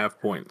 28.5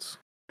 points.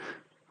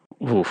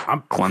 Oof,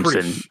 I'm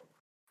Clemson.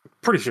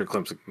 Pretty sure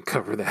Clemson can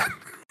cover that.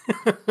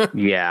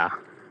 Yeah.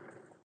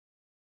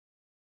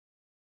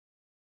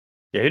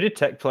 Yeah, who did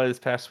Tech play this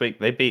past week?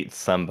 They beat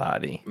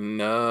somebody.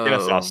 No.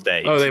 Kennesaw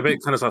State. Oh, they beat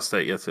Kennesaw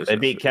State. Yes, they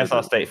beat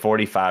Kennesaw State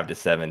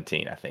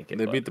 45-17, I think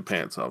They beat the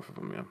pants off of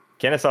them, yeah.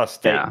 Kennesaw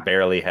State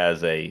barely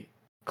has a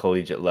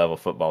collegiate level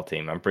football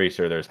team. I'm pretty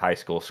sure there's high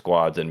school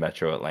squads in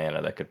Metro Atlanta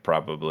that could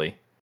probably.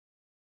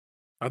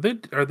 Are they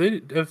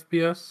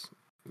FBS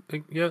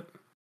yet?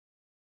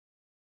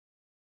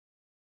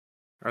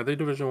 Are they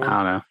Division 1? I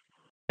don't know.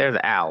 They're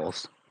the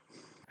Owls.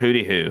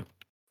 Hootie hoo.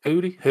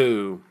 Hootie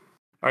hoo.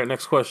 All right,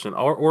 next question.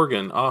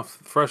 Oregon,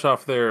 fresh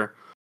off their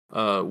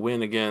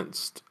win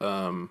against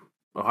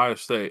Ohio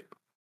State,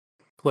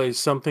 plays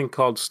something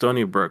called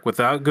Stony Brook.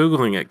 Without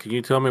Googling it, can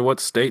you tell me what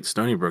state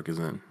Stony Brook is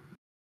in?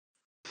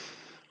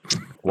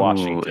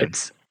 Washington.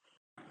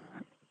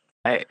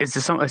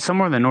 It's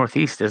somewhere in the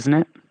Northeast, isn't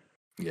it?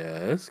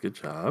 Yes, good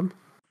job.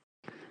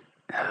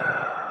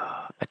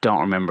 I don't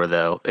remember,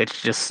 though.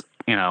 It's just,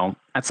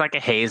 it's like a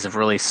haze of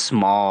really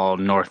small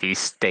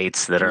Northeast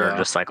states that are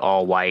just like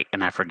all white,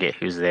 and I forget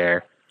who's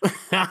there.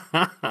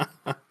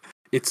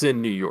 It's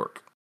in New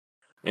York.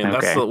 And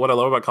that's what I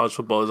love about college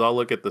football is I'll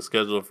look at the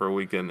schedule for a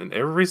weekend, and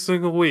every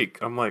single week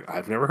I'm like,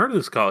 I've never heard of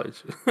this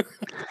college.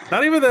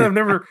 Not even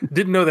that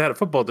didn't know they had a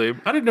football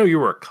team. I didn't know you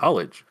were a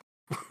college.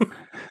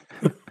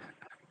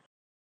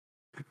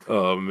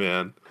 Oh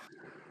man.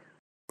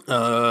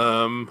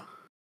 I'm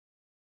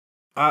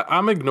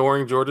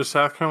ignoring Georgia,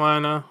 South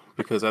Carolina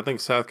because I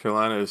think South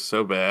Carolina is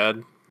so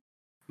bad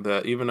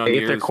that even on they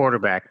get their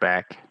quarterback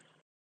back.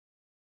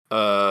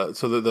 So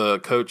the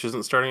coach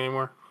isn't starting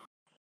anymore.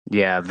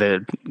 Yeah,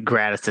 the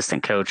grad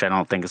assistant coach, I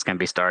don't think is going to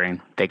be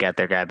starting. They got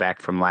their guy back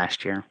from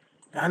last year.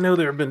 I know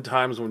there have been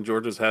times when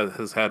Georgia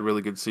has had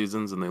really good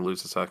seasons and they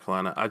lose to South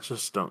Carolina. I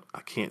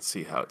can't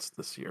see how it's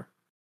this year.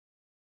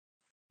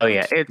 Oh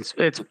yeah,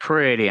 it's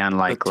pretty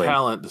unlikely. The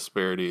talent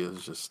disparity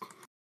is just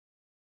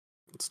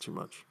it's too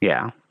much.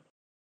 Yeah.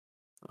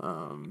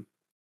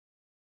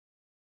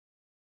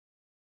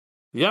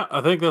 Yeah,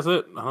 I think that's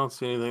it. I don't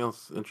see anything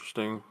else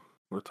interesting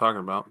we're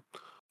talking about.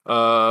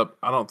 I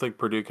don't think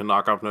Purdue can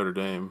knock off Notre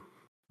Dame.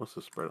 What's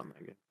the spread on that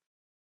game?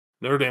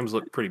 Notre Dame's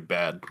look pretty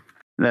bad.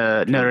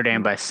 The Notre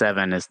Dame by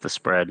 7 is the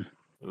spread.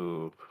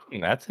 Ooh,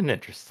 that's an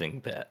interesting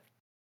bet.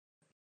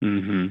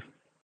 Mm-hmm.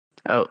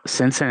 Oh,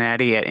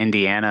 Cincinnati at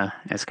Indiana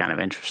is kind of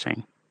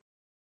interesting.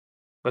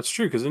 That's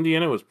true because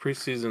Indiana was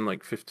preseason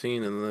like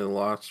 15 and then they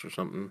lost or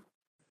something.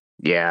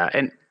 Yeah,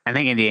 and I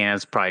think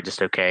Indiana's probably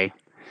just okay.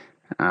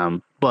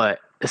 But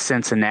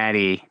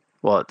Cincinnati,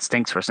 well, it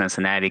stinks for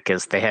Cincinnati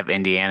because they have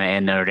Indiana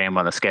and Notre Dame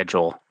on the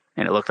schedule,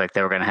 and it looked like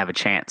they were going to have a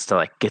chance to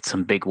like get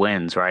some big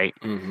wins, right?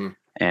 Mm-hmm.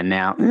 And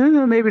now,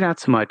 maybe not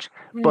so much,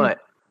 but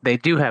they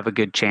do have a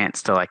good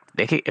chance to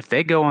if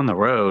they go on the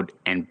road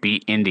and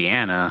beat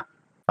Indiana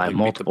by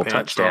multiple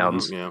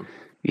touchdowns.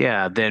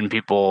 Yeah, then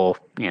people,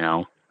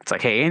 it's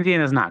like, hey,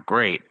 Indiana's not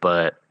great,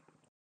 but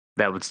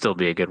that would still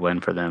be a good win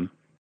for them.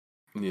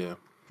 Yeah.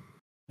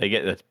 They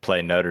get to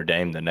play Notre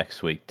Dame the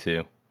next week,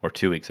 too, or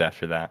 2 weeks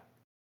after that.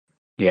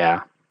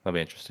 Yeah. That'll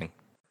be interesting.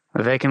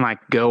 If they can,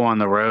 go on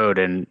the road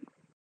and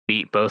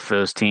beat both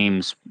those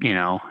teams,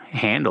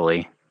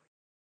 handily.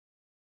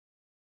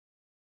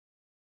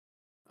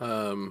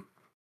 All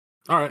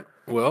right.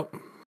 Well,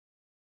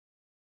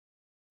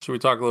 should we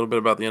talk a little bit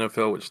about the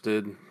NFL, which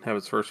did have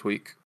its first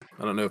week?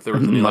 I don't know if there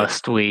was any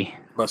must we,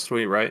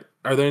 right?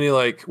 Are there any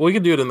we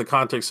could do it in the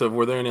context of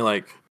were there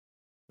any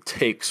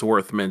takes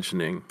worth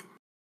mentioning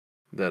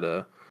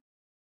that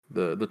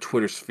the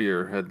Twitter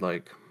sphere had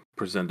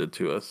presented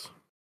to us?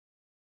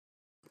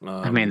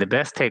 I mean, the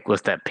best take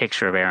was that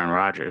picture of Aaron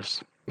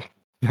Rodgers.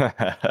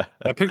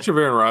 That picture of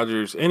Aaron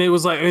Rodgers, and it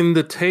was and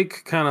the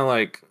take kind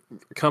of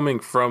coming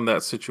from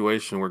that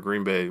situation where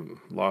Green Bay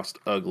lost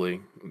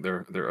ugly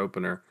their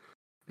opener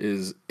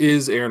is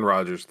Aaron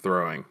Rodgers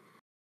throwing.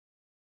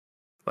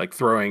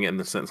 Throwing in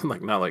the sense,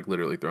 not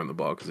literally throwing the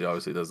ball because he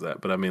obviously does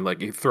that, but I mean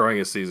he's throwing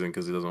his season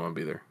because he doesn't want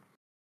to be there.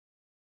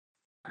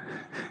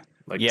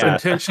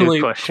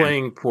 Intentionally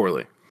playing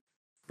poorly.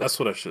 That's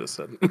what I should have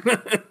said.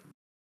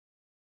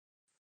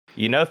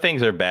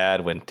 Things are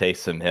bad when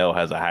Taysom Hill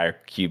has a higher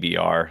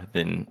QBR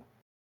than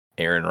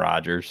Aaron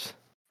Rodgers.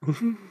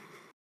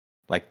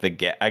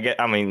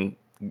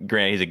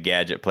 Granted, he's a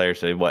gadget player,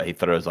 so he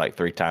throws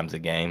 3 times a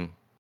game,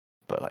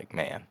 but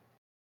man.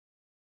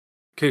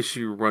 In case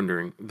you were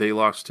wondering, they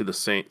lost to the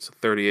Saints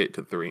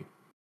 38-3.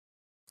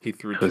 He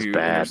threw 2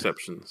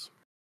 interceptions.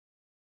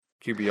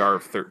 QBR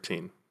of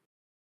 13.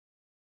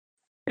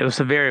 It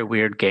was a very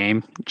weird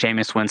game.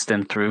 Jameis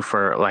Winston threw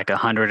for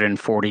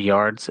 140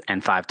 yards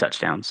and 5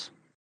 touchdowns.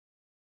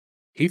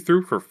 He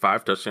threw for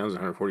 5 touchdowns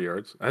and 140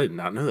 yards? I did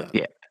not know that.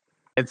 Yeah.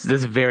 This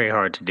is very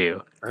hard to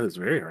do. That is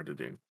very hard to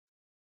do.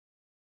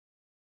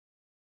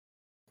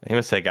 He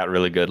must have got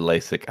really good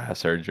LASIK eye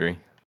surgery.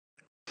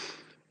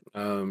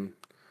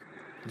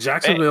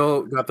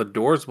 Jacksonville got the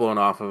doors blown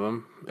off of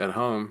him at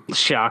home.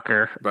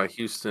 Shocker. By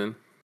Houston.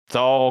 It's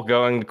all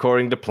going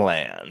according to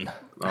plan.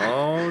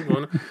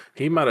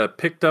 He might have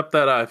picked up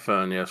that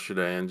iPhone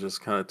yesterday and just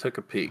kind of took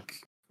a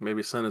peek.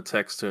 Maybe sent a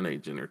text to an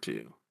agent or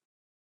two.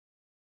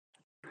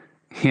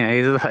 Yeah,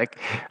 he's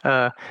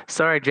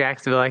sorry,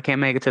 Jacksonville, I can't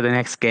make it to the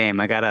next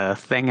game. I got a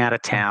thing out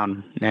of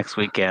town next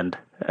weekend.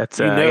 That's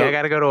I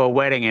got to go to a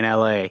wedding in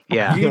LA.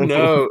 Yeah.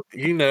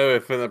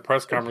 If in the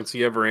press conference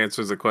he ever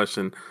answers a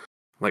question,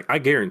 I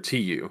guarantee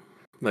you.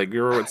 You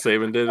remember what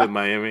Saban did in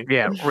Miami?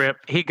 Yeah, rip.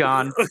 He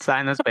gone.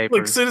 Sign this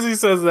paper. As soon as he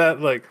says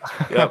that,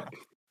 yep,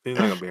 he's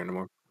not gonna be here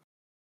anymore.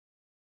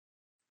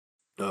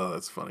 Oh,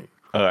 that's funny.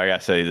 Oh, I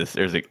gotta say this.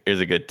 Here's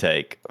a good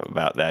take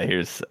about that.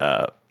 Here's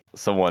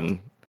someone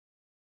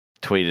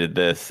tweeted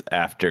this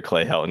after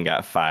Clay Helton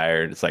got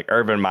fired. It's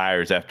Urban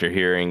Myers, after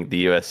hearing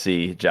the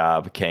USC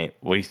job,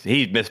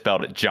 he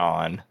misspelled it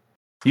John.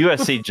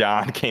 USC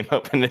John came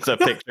up and it's a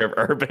picture of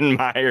Urban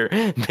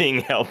Meyer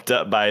being helped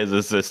up by his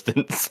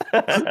assistants.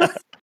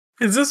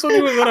 Is this when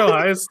he was at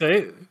Ohio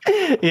State?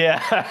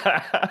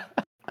 Yeah.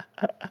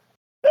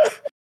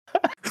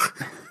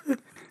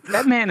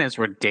 That man is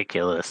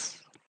ridiculous.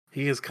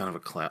 He is kind of a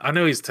clown. I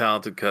know he's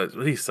talented,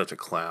 but he's such a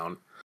clown.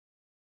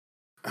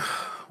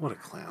 What a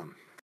clown.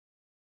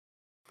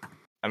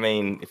 I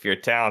mean, if you're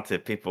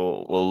talented,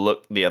 people will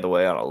look the other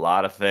way on a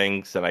lot of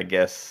things. And I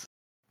guess,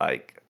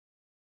 like,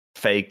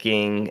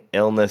 faking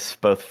illness,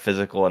 both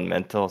physical and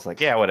mental, it's like,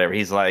 yeah, whatever.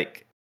 He's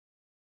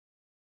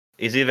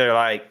either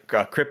like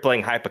a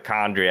crippling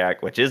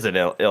hypochondriac, which is an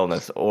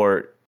illness,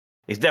 or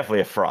he's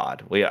definitely a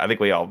fraud. I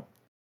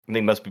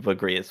think most people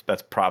agree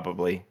that's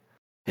probably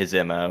his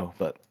MO,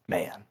 but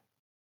man.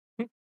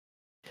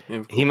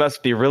 He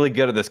must be really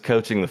good at this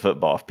coaching the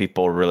football if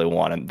people really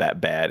want him that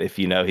bad. If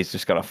he's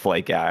just going to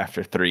flake out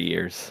after 3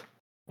 years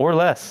or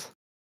less.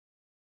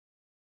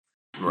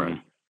 Right.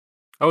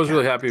 I was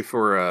really happy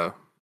for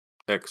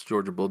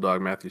ex-Georgia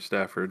Bulldog Matthew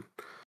Stafford.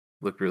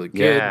 Looked really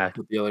good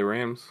with the LA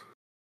Rams.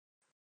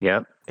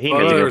 Yep. He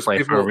needs to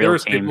play for a real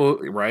team.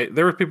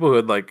 There were people who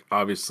had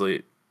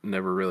obviously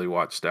never really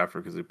watched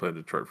Stafford because he played in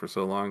Detroit for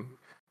so long.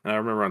 And I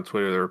remember on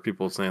Twitter there were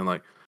people saying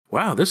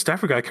wow, this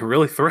Stafford guy can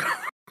really throw.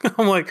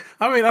 I'm like,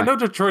 I know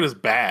Detroit is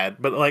bad,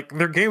 but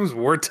their games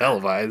were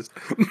televised.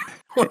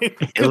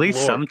 At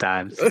least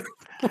sometimes.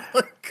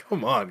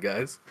 Come on,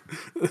 guys.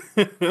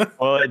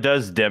 Well, it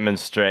does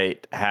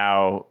demonstrate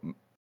how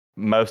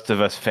most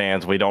of us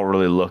fans, we don't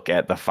really look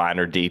at the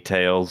finer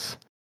details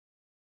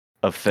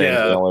of things.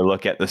 We only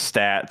look at the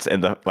stats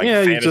and the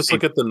fantasy, you just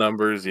look at the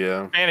numbers.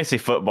 Yeah, fantasy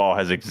football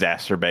has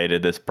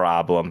exacerbated this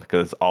problem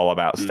because it's all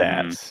about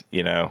stats.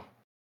 Yeah.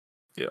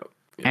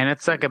 And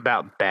it's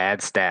about bad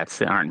stats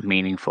that aren't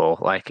meaningful,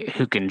 like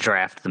who can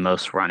draft the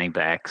most running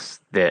backs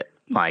that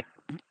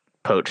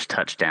poach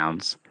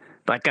touchdowns.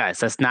 But guys,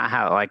 that's not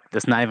how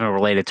that's not even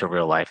related to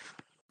real life.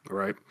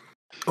 Right.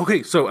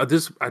 Okay, so I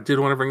did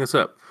want to bring this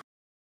up.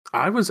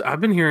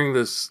 I've been hearing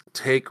this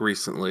take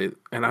recently,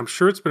 and I'm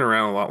sure it's been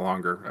around a lot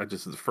longer.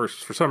 For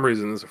some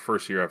reason this is the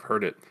first year I've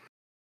heard it.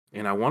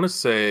 And I want to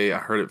say I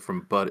heard it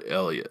from Bud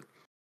Elliott.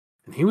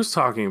 And he was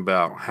talking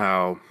about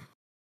how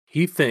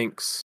he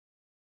thinks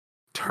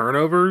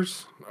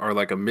turnovers are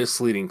a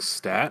misleading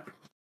stat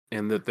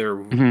and that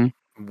they're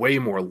way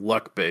more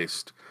luck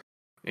based,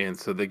 and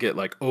so they get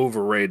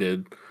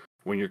overrated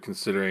when you're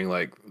considering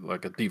a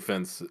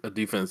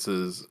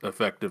defense's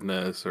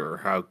effectiveness or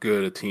how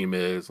good a team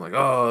is.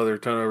 Their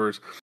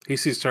turnovers, he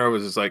sees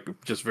turnovers as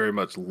just very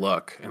much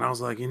luck. And I was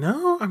like,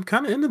 I'm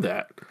kind of into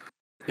that.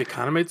 It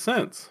kind of made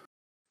sense.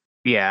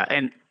 Yeah,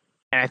 and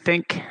I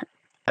think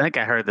I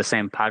heard the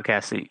same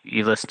podcast that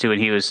you listened to, and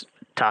he was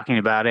talking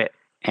about it.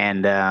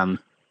 And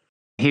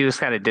he was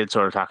did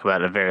sort of talk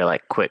about it in a very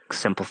quick,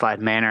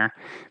 simplified manner,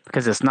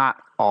 because it's not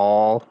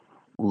all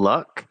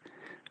luck,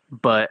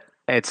 but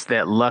it's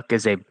that luck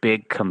is a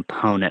big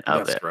component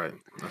of it.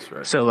 That's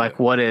right. So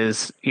what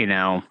is,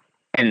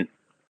 and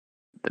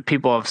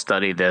people have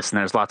studied this, and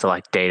there's lots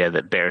of data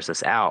that bears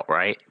this out,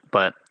 right?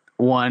 But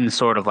one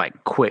sort of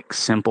quick,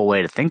 simple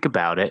way to think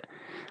about it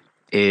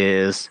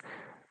is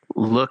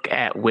look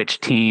at which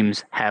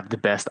teams have the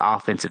best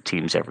offensive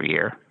teams every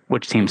year.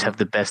 Which teams have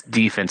the best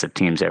defensive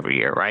teams every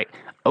year, right?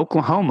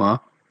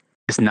 Oklahoma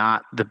is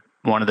not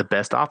one of the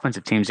best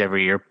offensive teams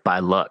every year by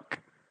luck,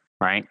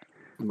 right?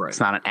 Right.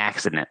 It's not an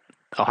accident.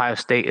 Ohio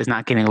State is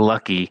not getting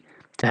lucky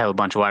to have a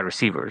bunch of wide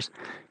receivers.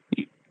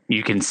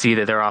 You can see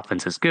that their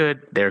offense is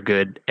good. They're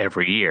good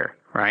every year,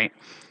 right?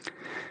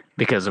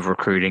 Because of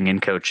recruiting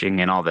and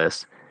coaching and all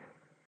this.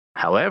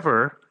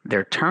 However,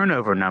 their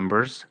turnover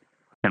numbers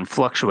can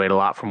fluctuate a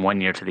lot from one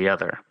year to the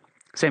other.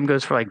 Same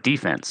goes for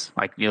defense.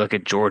 You look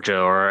at Georgia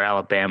or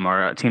Alabama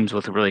or teams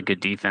with really good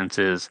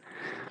defenses.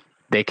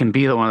 They can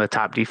be one of the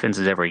top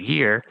defenses every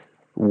year.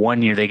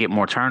 One year they get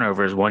more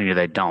turnovers, one year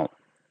they don't.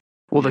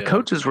 Well, the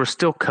coaches were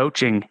still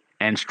coaching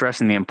and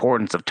stressing the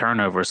importance of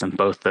turnovers in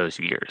both those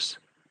years.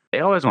 They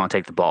always want to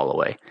take the ball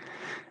away.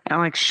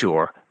 And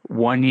sure,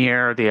 one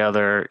year or the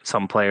other,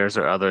 some players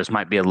or others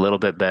might be a little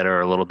bit better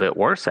or a little bit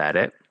worse at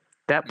it.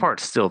 That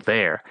part's still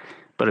there.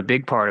 But a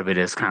big part of it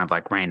is kind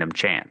of random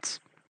chance.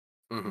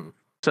 Mm-hmm.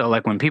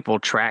 So when people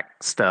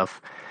track stuff,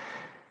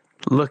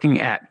 looking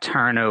at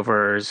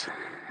turnovers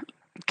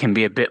can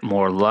be a bit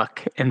more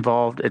luck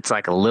involved. It's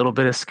a little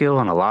bit of skill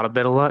and a lot of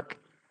bit of luck.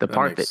 The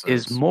part that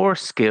is more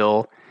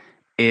skill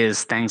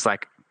is things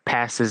like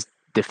passes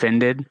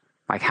defended,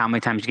 how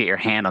many times you get your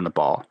hand on the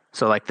ball.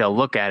 So they'll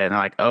look at it and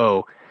they're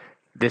oh,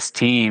 this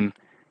team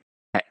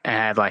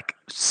had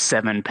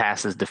 7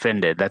 passes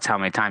defended. That's how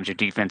many times your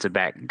defensive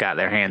back got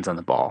their hands on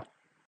the ball.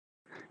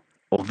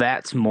 Well,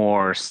 that's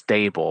more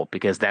stable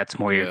because that's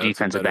more your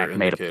defensive back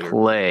made a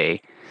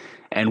play.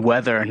 And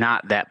whether or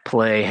not that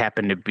play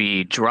happened to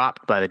be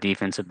dropped by the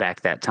defensive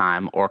back that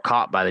time or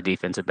caught by the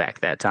defensive back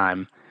that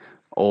time,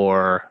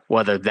 or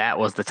whether that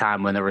was the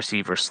time when the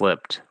receiver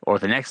slipped or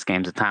the next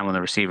game's the time when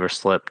the receiver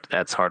slipped,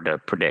 that's hard to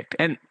predict.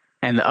 And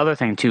the other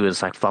thing, too,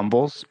 is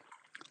fumbles.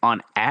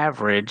 On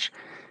average,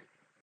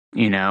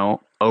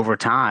 over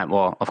time,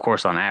 well, of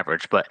course on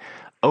average, but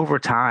over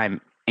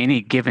time,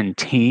 any given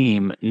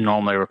team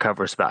normally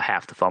recovers about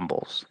half the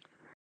fumbles.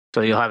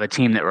 So you'll have a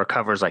team that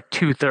recovers like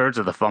 2/3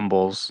 of the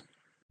fumbles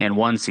in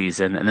one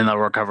season, and then they'll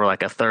recover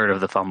like 1/3 of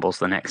the fumbles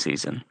the next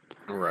season.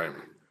 Right.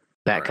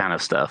 That kind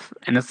of stuff.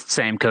 And it's the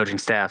same coaching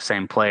staff,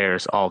 same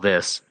players, all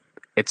this.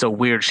 It's a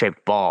weird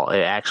shaped ball.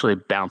 It actually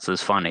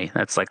bounces funny.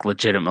 That's like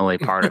legitimately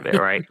part of it,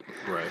 right?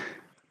 Right.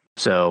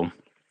 So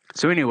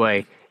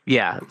anyway,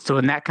 yeah. So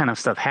when that kind of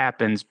stuff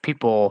happens,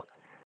 people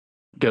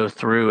go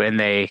through and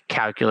they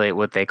calculate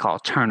what they call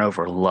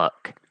turnover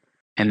luck.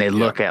 And they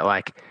look at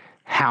like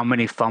how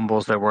many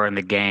fumbles there were in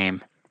the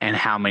game and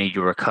how many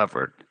you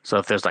recovered. So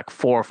if there's like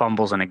 4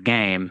 fumbles in a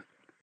game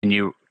and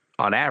you,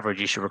 on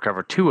average, you should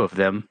recover 2 of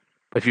them.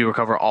 If you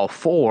recover all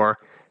 4,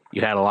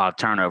 you had a lot of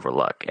turnover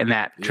luck, and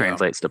that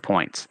translates to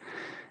points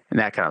and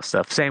that kind of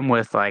stuff. Same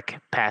with like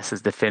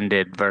passes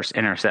defended versus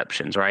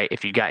interceptions, right?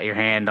 If you got your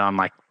hand on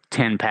like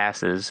 10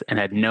 passes and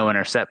had no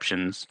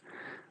interceptions,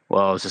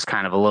 well, it was just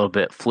kind of a little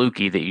bit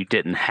fluky that you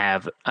didn't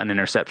have an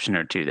interception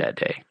or 2 that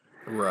day.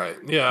 Right.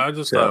 Yeah, I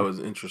just thought it was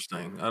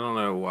interesting. I don't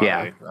know why.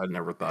 Yeah. I'd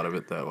never thought of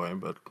it that way,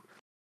 but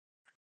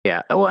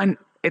yeah. Well, and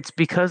it's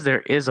because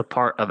there is a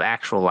part of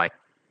actual like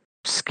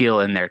skill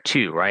in there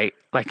too, right?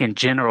 Like in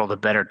general, the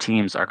better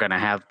teams are going to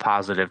have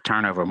positive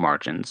turnover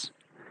margins.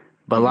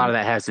 But a lot of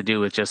that has to do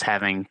with just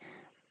having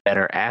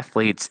better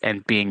athletes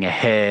and being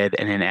ahead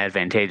and in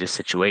advantageous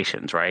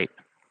situations, right?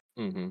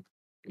 Mm-hmm.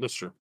 That's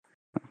true.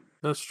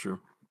 That's true.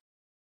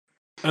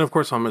 And of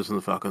course, I'll mention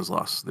the Falcons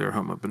lost their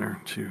home opener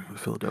to the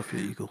Philadelphia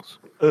Eagles.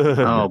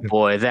 Oh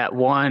boy, that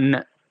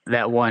one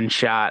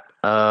shot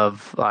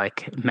of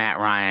like Matt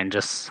Ryan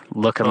just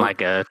looking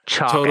like a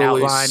chalk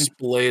totally outline,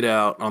 splayed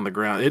out on the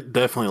ground. It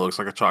definitely looks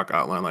like a chalk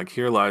outline. Like,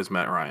 here lies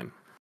Matt Ryan.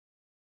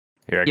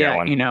 Here, I got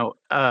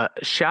one.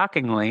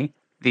 Shockingly,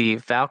 the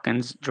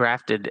Falcons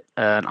drafted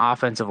an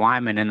offensive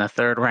lineman in the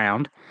 3rd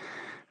round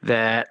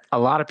that a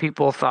lot of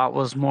people thought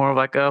was more of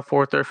like a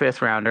 4th or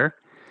 5th rounder,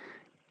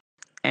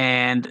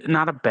 and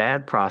not a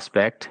bad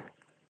prospect,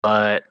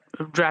 but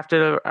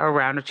drafted a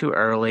round or 2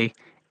 early,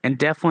 and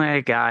definitely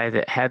a guy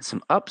that had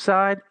some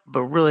upside,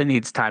 but really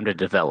needs time to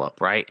develop,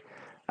 right?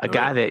 A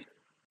guy that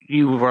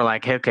you were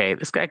like, okay,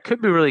 this guy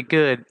could be really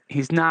good.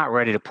 He's not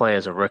ready to play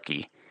as a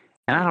rookie.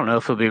 And I don't know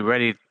if he'll be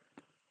ready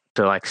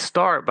to like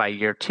start by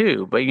year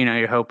 2, but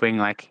you're hoping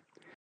like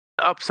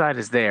the upside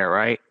is there,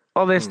 right?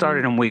 Well, they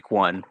started in week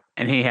 1,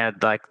 and he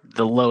had like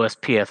the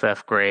lowest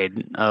PFF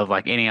grade of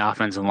like any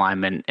offensive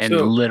lineman, and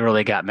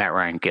literally got Matt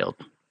Ryan killed.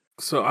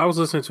 So I was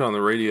listening to it on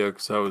the radio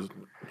because I was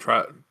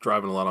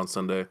driving a lot on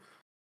Sunday.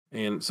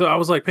 And so I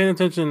was like paying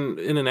attention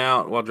in and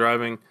out while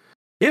driving.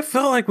 It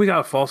felt like we got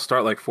a false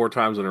start like 4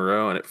 times in a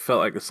row, and it felt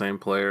like the same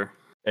player.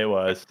 It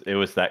was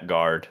that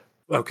guard.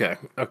 Okay.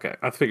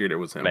 I figured it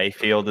was him.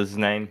 Mayfield is his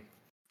name.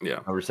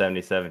 Yeah. Number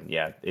 77.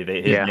 Yeah.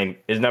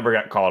 His number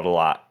got called a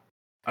lot.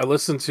 I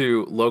listened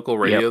to local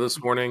radio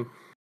this morning,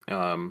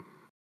 and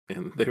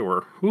they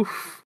were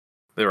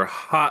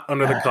hot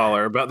under the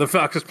collar about the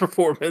Falcons'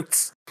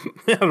 performance.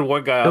 They had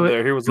one guy out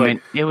there. He was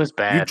it was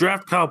bad. You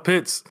draft Kyle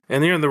Pitts,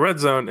 and you're in the red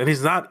zone, and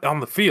he's not on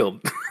the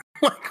field.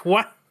 Like,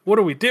 what? What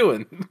are we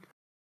doing?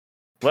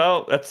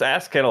 Well, that's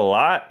asking a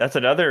lot. That's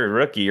another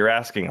rookie you're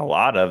asking a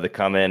lot of to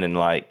come in and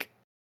like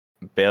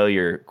bail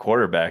your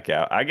quarterback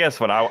out. I guess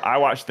when I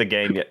watched the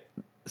game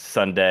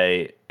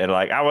Sunday, and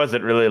like I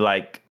wasn't really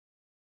like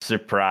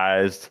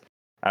surprised.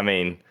 I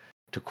mean,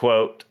 to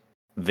quote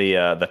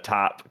the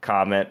top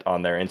comment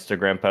on their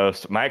Instagram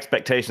post, my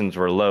expectations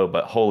were low,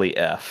 but holy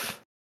F.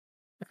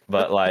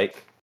 But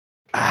like,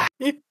 I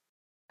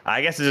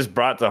guess it just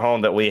brought to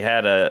home that we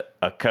had a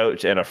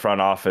coach and a front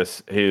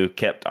office who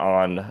kept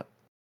on.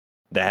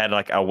 They had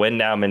like a win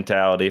now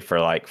mentality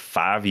for like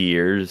 5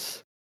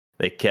 years.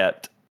 They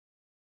kept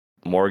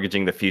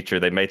mortgaging the future.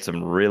 They made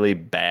some really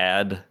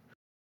bad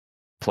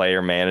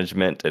player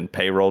management and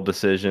payroll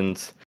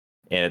decisions.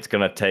 And it's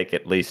going to take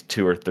at least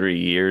 2 or 3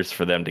 years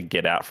for them to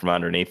get out from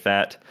underneath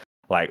that.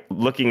 Like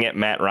looking at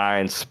Matt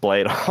Ryan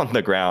splayed on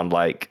the ground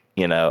like,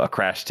 a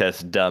crash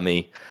test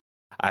dummy.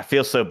 I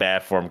feel so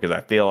bad for him because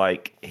I feel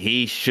like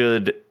he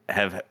should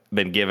have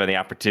been given the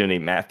opportunity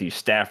Matthew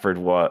Stafford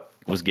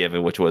was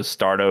given, which was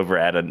start over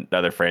at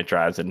another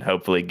franchise and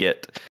hopefully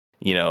get,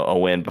 a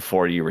win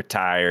before you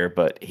retire.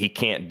 But he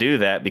can't do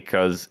that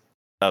because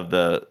of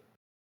the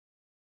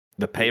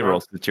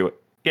payroll situation.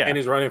 Yeah. And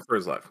he's running for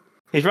his life.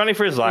 He's running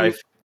for his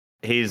life.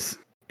 He's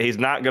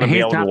not going to be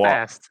able to walk.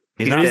 Fast.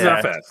 He's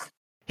not fast.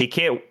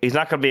 He's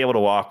not going to be able to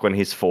walk when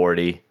he's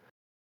 40.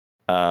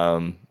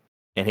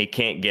 And he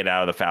can't get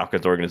out of the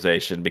Falcons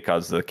organization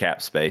because of the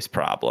cap space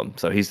problem.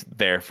 So he's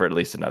there for at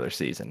least another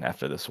season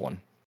after this one.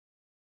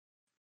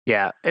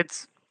 Yeah,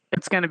 it's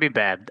going to be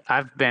bad.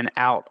 I've been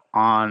out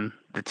on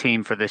the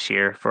team for this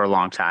year for a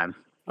long time.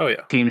 Oh,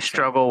 yeah. Teams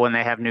struggle when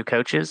they have new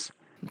coaches,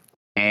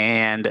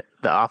 and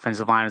the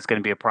offensive line is going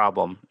to be a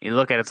problem. You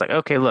look at it, it's like,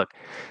 okay, look,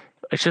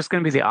 it's just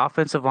going to be the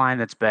offensive line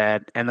that's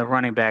bad and the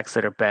running backs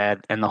that are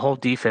bad and the whole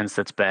defense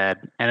that's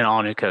bad and an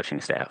all-new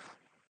coaching staff.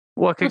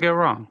 What could go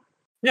wrong?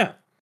 Yeah.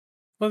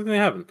 What's going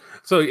to happen?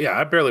 So, yeah,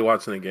 I barely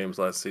watched any games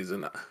last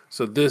season.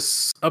 So,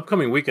 this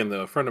upcoming weekend,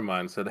 though, a friend of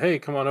mine said, hey,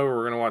 come on over.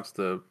 We're going to watch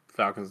the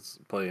Falcons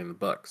play in the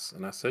Bucks.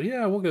 And I said,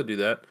 yeah, we'll go do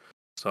that.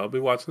 So, I'll be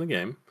watching the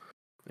game.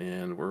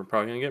 And we're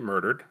probably going to get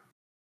murdered.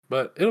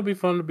 But it'll be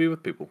fun to be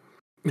with people.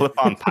 Flip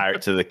on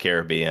Pirates of the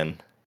Caribbean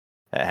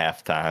at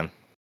halftime.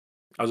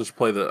 I'll just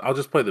play the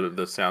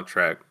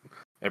soundtrack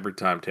every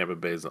time Tampa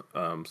Bay's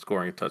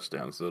scoring a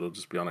touchdown. So, it'll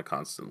just be on a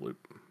constant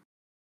loop.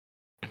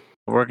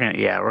 We're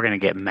gonna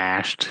get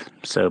mashed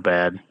so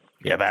bad.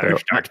 You better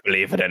start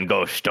believing in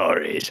ghost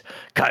stories,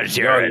 cause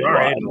you're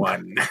in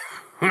one.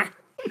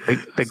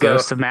 the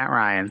ghost of Matt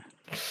Ryan.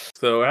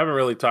 So I haven't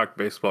really talked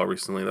baseball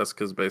recently. That's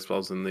because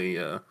baseball's in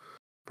the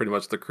pretty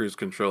much the cruise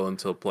control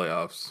until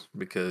playoffs.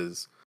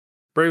 Because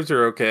Braves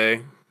are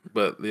okay,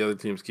 but the other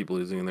teams keep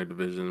losing in their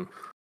division.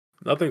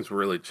 Nothing's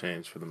really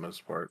changed for the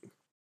most part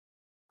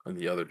in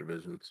the other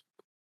divisions.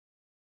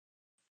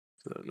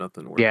 So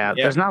nothing. Yeah,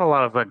 there's not a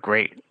lot of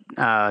great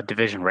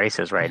division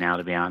races right now,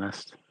 to be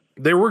honest.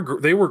 They were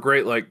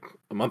great like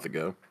a month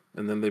ago,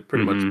 and then they've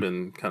pretty much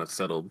been kind of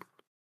settled.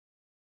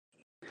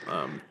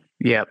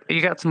 Yeah,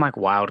 you got some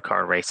wild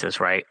card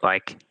races, right?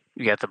 Like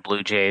you got the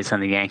Blue Jays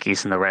and the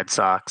Yankees and the Red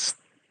Sox.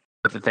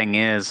 But the thing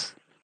is,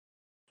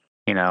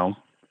 I don't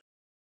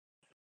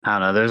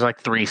know. There's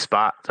 3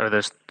 spots, or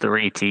there's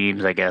 3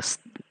 teams. I guess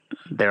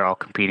they're all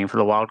competing for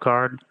the wild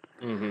card.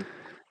 Mm-hmm.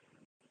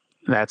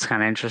 That's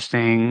kind of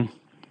interesting.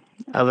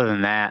 Other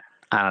than that,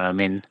 I don't know. I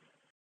mean,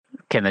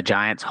 can the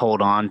Giants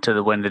hold on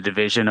to win the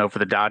division over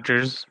the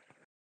Dodgers?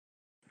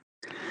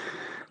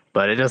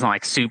 But it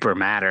doesn't super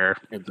matter.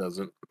 It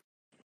doesn't.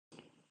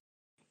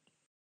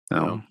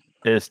 No.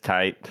 It is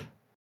tight.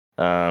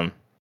 Yeah,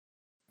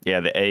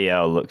 the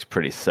AL looks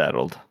pretty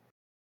settled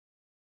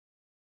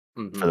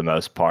for the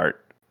most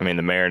part. I mean,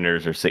 the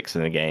Mariners are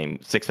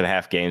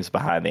 6.5 games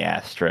behind the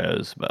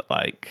Astros, but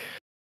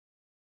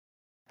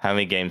how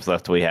many games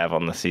left do we have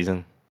on the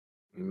season?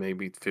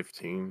 Maybe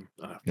 15.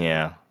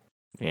 Yeah.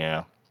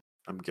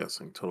 I'm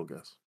guessing. Total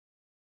guess.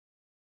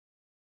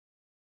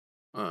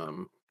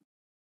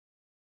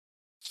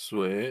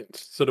 Sweet.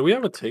 So do we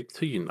have a take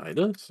to unite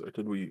us, or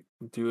did we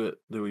do it?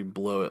 Did we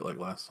blow it like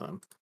last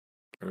time?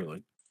 Or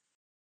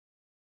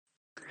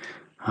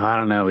I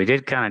don't know. We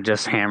did kind of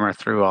just hammer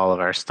through all of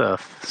our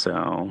stuff.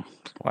 So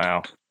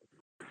wow.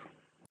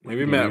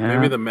 Maybe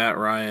maybe the Matt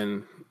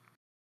Ryan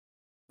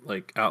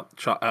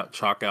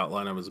chalk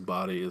outline of his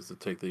body is the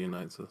take that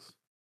unites us.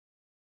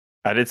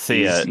 I did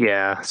see it.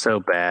 Yeah, so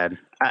bad.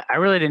 I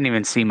really didn't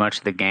even see much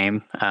of the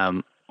game.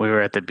 We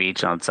were at the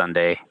beach on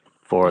Sunday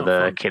for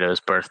the kiddo's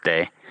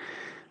birthday.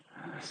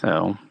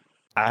 So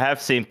I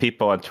have seen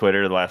people on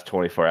Twitter the last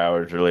 24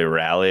 hours really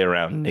rally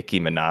around Nicki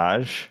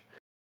Minaj.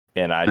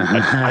 And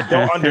I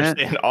don't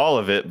understand all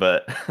of it,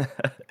 but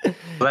well,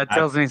 that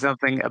tells me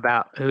something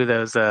about who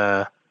those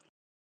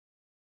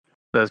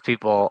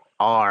people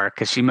are,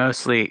 because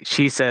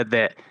she said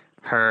that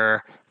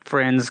her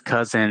friend's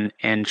cousin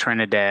in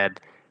Trinidad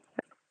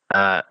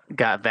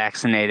got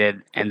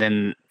vaccinated, and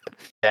then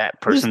that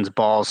person's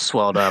balls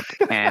swelled up,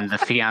 and the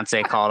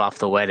fiance called off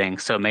the wedding.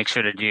 So make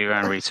sure to do your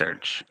own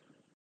research.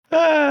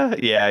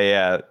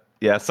 Yeah.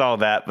 I saw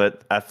that,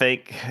 but I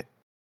think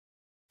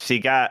she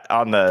got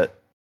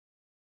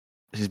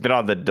she's been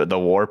on the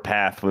war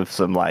path with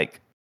some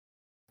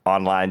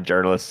online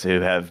journalists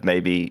who have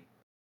maybe,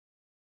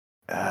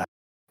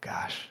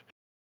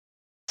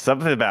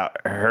 something about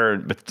her.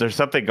 But there's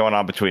something going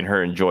on between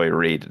her and Joy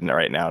Reid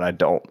right now, and I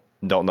don't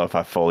know if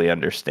I fully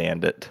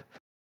understand it.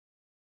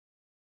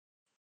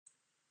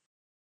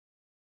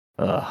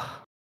 By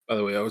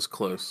the way, I was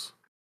close.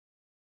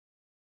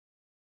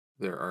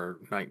 There are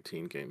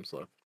 19 games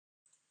left.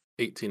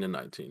 18 and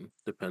 19,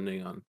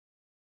 depending on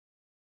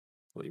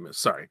what you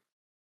missed. Sorry.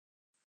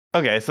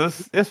 Okay, so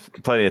it's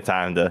plenty of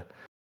time to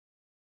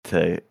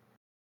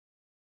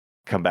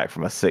come back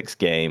from a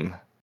 6-game.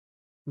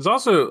 There's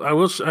also,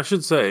 I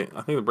should say,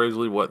 I think the Braves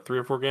lead 3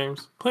 or 4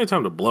 games. Plenty of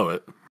time to blow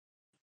it.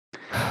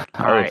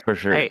 All right, for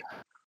sure. Hey,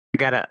 I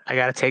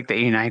gotta take that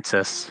unites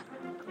us.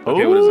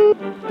 Okay, what is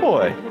it?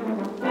 Boy.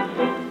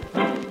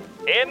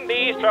 In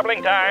these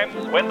troubling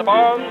times, when the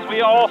bonds we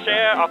all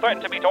share are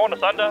threatened to be torn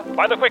asunder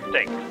by the quick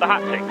takes, the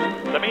hot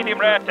takes, the medium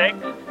rare takes,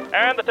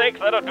 and the takes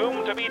that are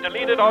doomed to be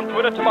deleted on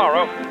Twitter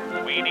tomorrow,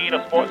 we need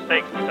a sports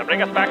take to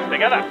bring us back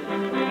together.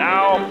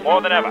 Now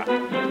more than ever,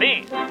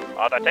 these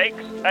are the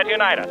takes that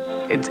unite us.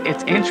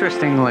 It's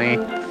interestingly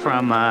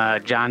from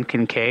John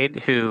Kincaid,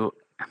 who,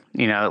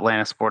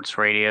 Atlanta Sports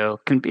Radio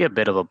can be a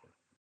bit of a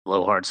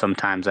blowhard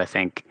sometimes, I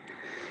think.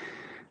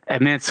 I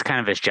mean, it's kind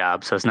of his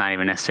job, so it's not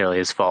even necessarily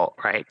his fault,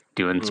 right?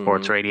 Doing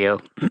sports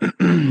radio.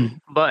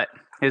 But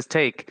his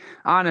take,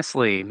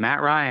 honestly,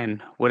 Matt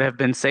Ryan would have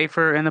been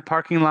safer in the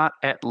parking lot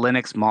at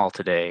Lenox Mall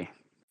today.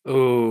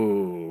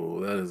 Oh,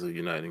 that is a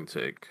uniting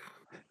take.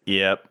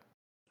 Yep.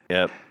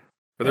 For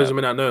those who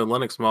may not know,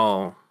 Lenox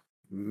Mall,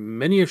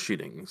 many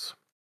shootings.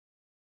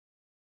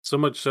 So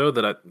much so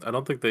that I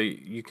don't think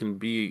you can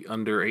be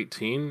under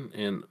 18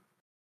 and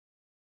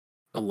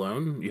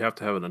alone. You have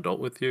to have an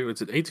adult with you.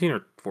 Is it 18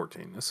 or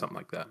 14? It's something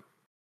like that.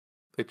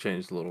 They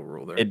changed the little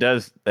rule there. It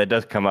does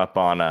come up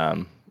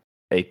on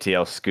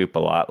ATL Scoop a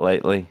lot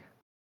lately,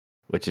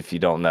 which if you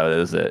don't know,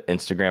 is an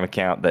Instagram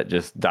account that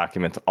just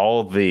documents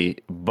all the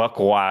buck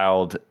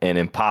wild and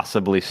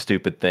impossibly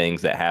stupid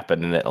things that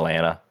happen in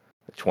Atlanta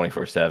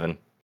 24/7.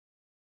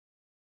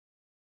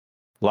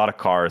 A lot of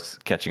cars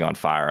catching on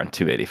fire on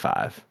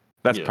 285.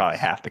 That's probably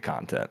half the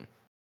content.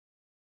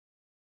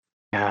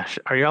 Gosh,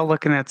 are y'all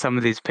looking at some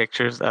of these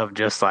pictures of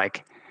just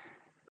like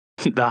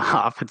the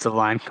offensive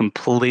line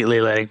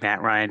completely letting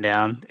Matt Ryan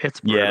down? It's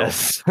brutal.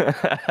 Yes.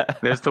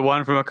 There's the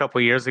one from a couple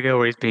years ago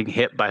where he's being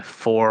hit by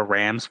 4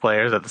 Rams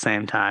players at the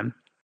same time.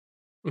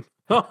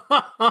 Oh,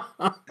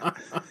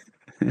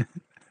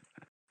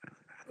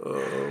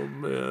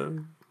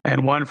 man.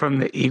 And one from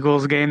the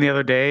Eagles game the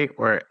other day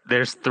where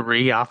there's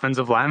 3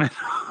 offensive linemen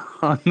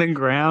on the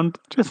ground.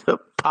 Just a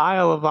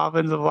pile of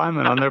offensive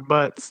linemen on their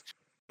butts.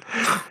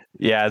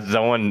 Yeah,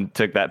 someone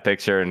took that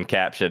picture and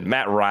captioned,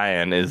 Matt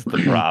Ryan is the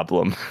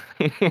problem.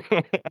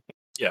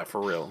 Yeah,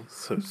 for real.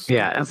 So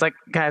yeah, it's like,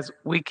 guys,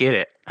 we get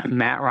it.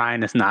 Matt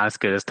Ryan is not as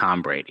good as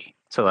Tom Brady.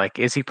 So, like,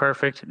 is he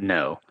perfect?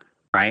 No.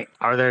 Right?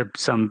 Are there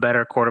some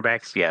better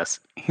quarterbacks? Yes.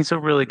 He's a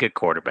really good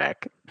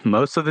quarterback.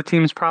 Most of the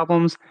team's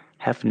problems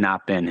have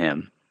not been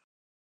him.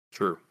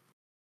 True.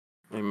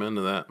 Amen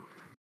to that.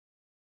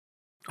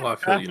 Oh, I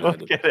feel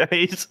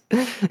United.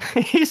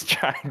 He's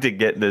trying to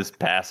get this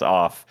pass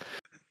off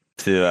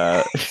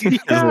to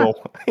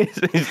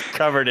he's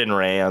covered in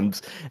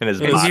Rams and his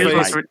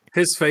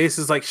face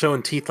is like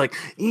showing teeth like,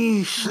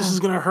 eesh, this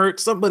is gonna hurt.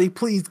 Somebody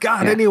please,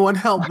 God, anyone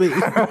help me.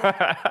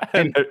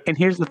 and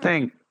here's the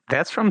thing,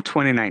 that's from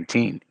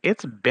 2019.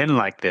 It's been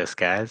like this,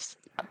 guys.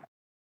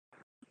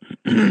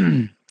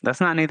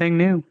 That's not anything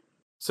new.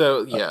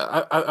 So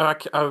yeah,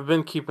 I've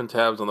been keeping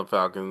tabs on the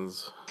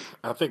Falcons.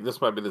 I think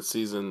this might be the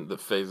season that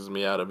phases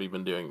me out of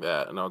even doing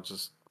that, and I'll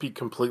just be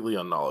completely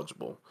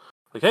unknowledgeable.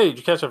 Like, hey, did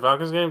you catch a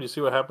Falcons game? Did you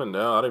see what happened?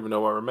 No, I don't even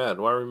know why we're mad.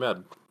 Why are we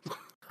mad? I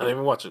didn't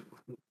even watch it.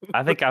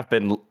 I think I've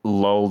been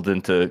lulled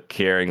into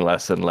caring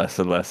less and less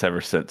and less ever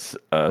since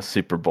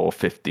Super Bowl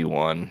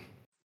 51.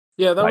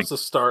 Yeah, that was the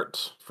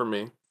start for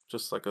me.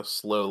 Just like a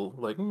slow,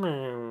 like,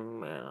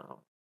 meow.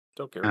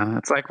 Don't care.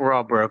 It's like we're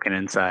all broken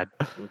inside.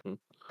 Mm-hmm.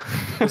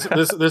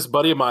 This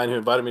buddy of mine who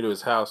invited me to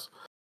his house,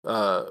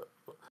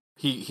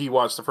 he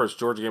watched the first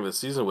Georgia game of the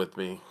season with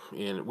me,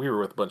 and we were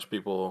with a bunch of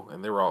people,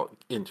 and they were all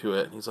into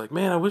it. And he's like,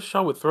 "Man, I wish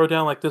y'all would throw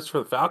down like this for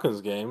the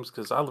Falcons games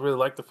because I really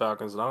like the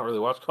Falcons, and I don't really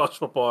watch college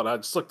football." And I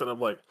just looked at him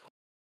like,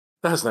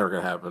 "That's never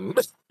gonna happen."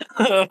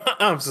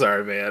 I'm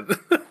sorry, man.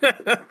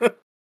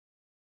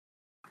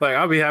 Like,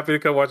 I'll be happy to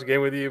come watch a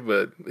game with you,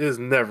 but it's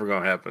never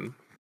gonna happen.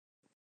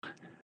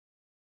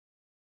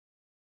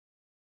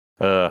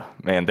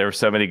 Man, there were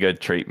so many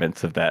good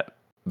treatments of that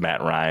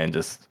Matt Ryan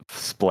just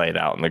splayed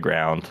out on the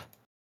ground.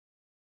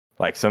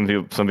 Like some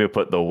people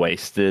put the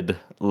wasted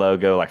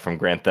logo, like from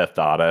Grand Theft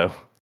Auto.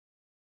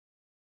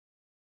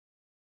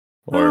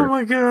 Or oh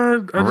my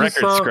God!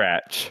 Record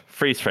scratch,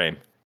 freeze frame.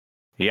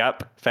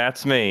 Yep,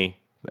 that's me,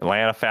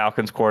 Atlanta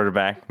Falcons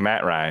quarterback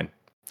Matt Ryan.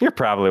 You're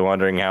probably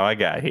wondering how I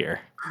got here.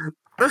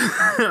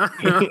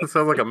 It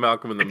sounds like a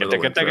Malcolm in the Middle.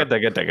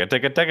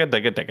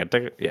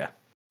 Yeah.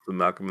 The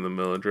Malcolm in the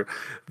Middle intro.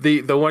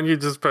 The one you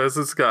just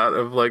posted, Scott,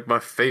 of like my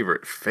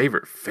favorite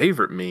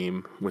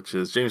meme, which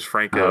is James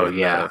Franco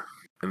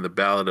in the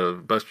Ballad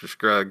of Buster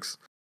Scruggs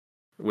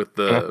with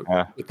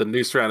the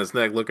noose around his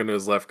neck, looking to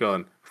his left,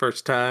 going,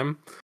 "First time,"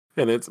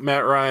 and it's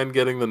Matt Ryan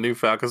getting the new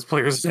Falcons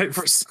players day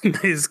for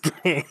Sunday's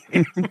game.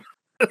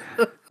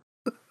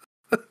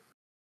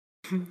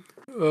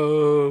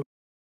 Oh,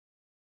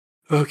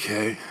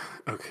 okay.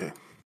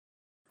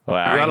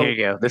 Wow, here you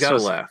go. This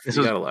was laugh. This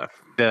was laugh.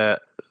 The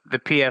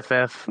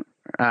PFF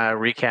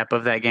recap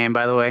of that game,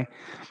 by the way.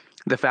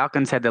 The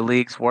Falcons had the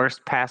league's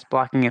worst pass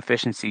blocking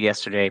efficiency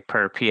yesterday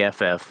per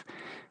PFF.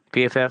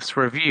 PFF's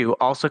review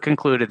also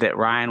concluded that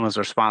Ryan was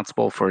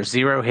responsible for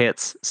 0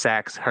 hits,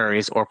 sacks,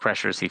 hurries, or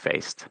pressures he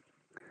faced.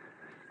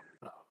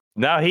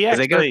 No, he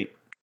actually...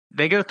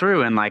 They go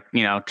through and, like,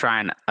 you know, try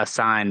and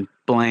assign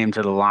blame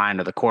to the line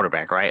or the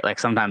quarterback, right? Like,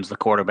 sometimes the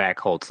quarterback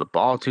holds the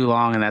ball too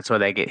long, and that's why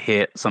they get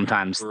hit.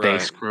 Sometimes they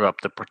screw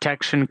up the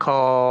protection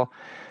call.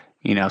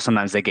 You know,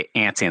 sometimes they get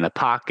antsy in the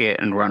pocket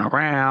and run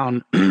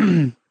around.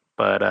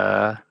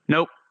 But,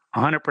 nope,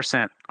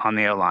 100% on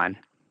the O-line.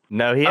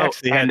 No, he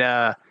actually had...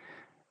 And,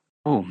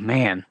 oh,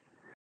 man.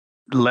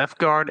 Left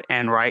guard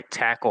and right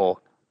tackle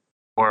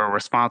were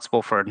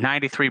responsible for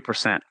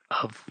 93%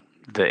 of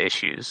the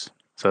issues.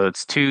 So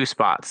it's 2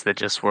 spots that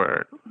just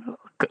were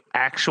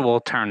actual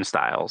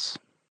turnstiles.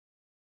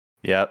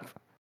 Yep.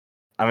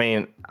 I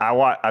mean,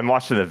 I'm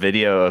watching the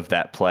video of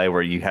that play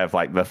where you have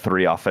like the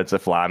 3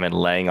 offensive linemen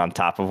laying on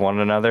top of one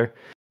another.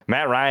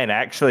 Matt Ryan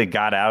actually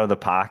got out of the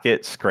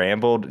pocket,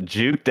 scrambled,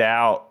 juked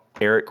out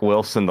Eric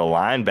Wilson, the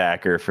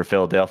linebacker for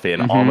Philadelphia,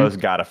 and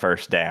almost got a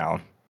first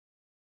down.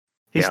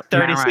 He's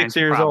 36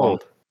 years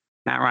old.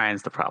 Matt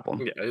Ryan's the problem.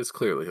 Yeah, it's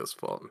clearly his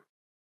fault.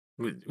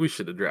 We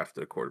should have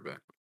drafted a quarterback.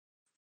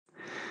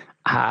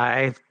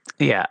 I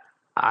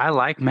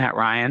like Matt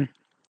Ryan,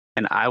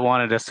 and I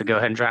wanted us to go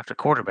ahead and draft a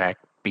quarterback,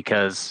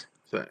 because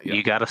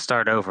you got to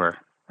start over.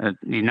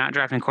 You're not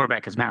drafting a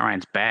quarterback because Matt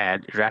Ryan's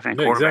bad. You're drafting a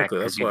quarterback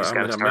because you just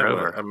got to start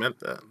over. I meant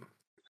that.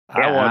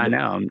 I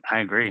know. I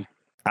agree.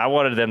 I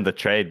wanted them to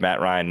trade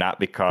Matt Ryan, not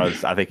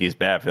because I think he's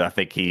bad, but I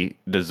think he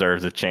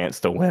deserves a chance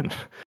to win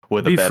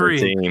with a better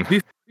team.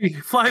 Be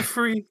free. Fly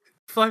free.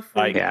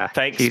 Like, yeah,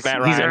 thanks,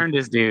 Matt Ryan. He's earned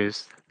his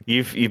dues.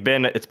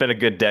 It's been a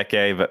good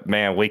decade, but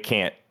man, we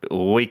can't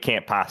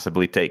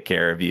possibly take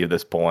care of you at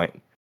this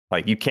point.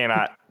 Like, you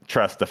cannot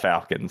trust the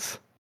Falcons.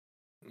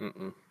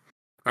 Mm-mm.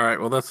 All right,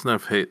 well, that's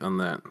enough hate on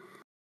that.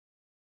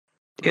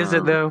 Is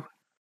it though?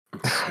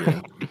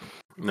 Yeah.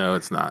 No,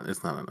 it's not.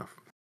 It's not enough.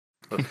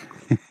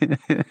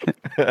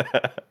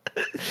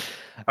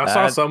 I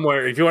saw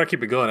somewhere. If you want to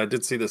keep it going, I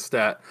did see this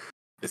stat.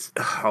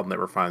 I'll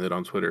never find it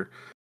on Twitter.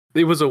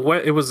 It was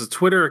a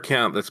Twitter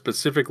account that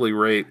specifically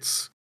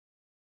rates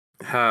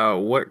how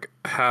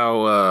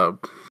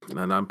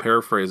and I'm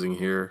paraphrasing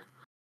here,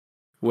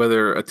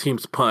 whether a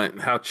team's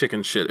punt, how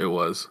chicken shit it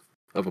was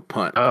of a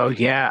punt. Oh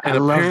yeah, I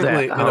love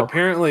that. And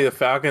apparently the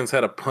Falcons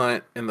had a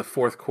punt in the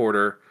fourth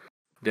quarter,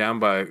 down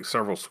by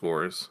several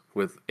scores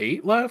with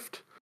 8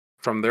 left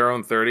from their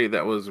own 30.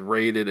 That was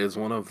rated as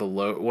one of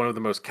the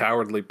most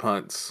cowardly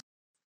punts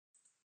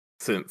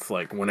since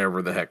like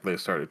whenever the heck they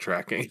started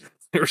tracking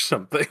or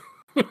something.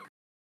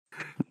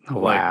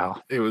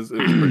 Wow, it was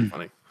pretty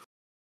funny.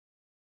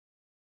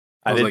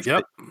 I was like,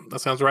 yep, that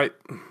sounds right.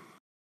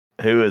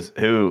 Who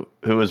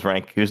was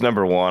ranked? Who's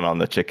number 1 on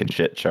the chicken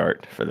shit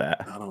chart for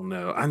that? I don't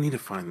know. I need to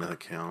find that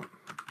account.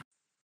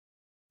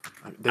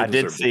 I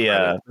did see.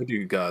 They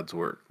do God's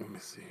work. Let me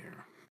see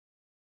here.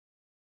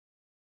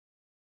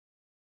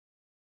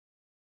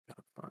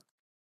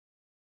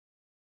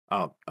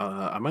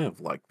 I might have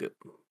liked it.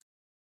 Let's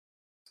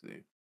see.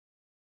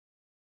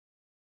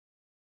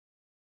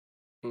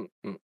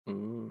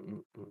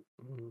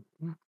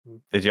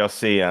 Did y'all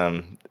see?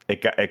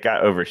 It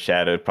got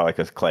overshadowed probably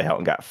because Clay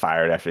Helton got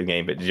fired after the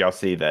game. But did y'all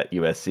see that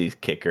USC's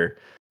kicker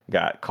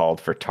got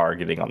called for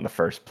targeting on the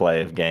first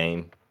play of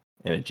game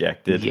and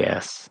ejected?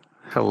 Yes,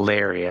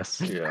 hilarious.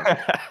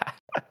 Yeah,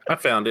 I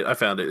found it.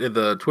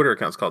 The Twitter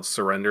account's called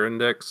Surrender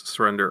Index.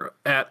 Surrender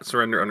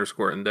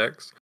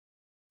 _index.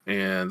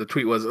 And the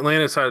tweet was: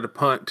 Atlanta decided to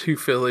punt to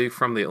Philly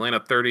from the Atlanta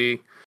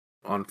 30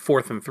 on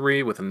 4th and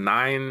 3 with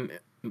 9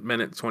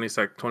 minutes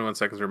 21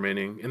 seconds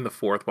remaining in the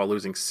fourth, while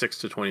losing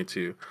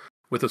 6-22.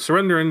 With a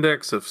surrender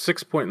index of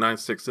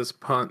 6.96, this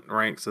punt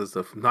ranks as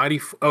the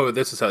 90. Oh,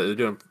 this is how they're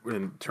doing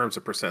in terms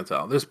of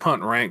percentile. This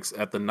punt ranks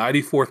at the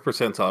 94th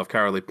percentile of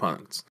cowardly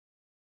punts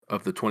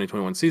of the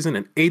 2021 season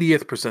and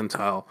 80th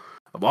percentile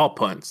of all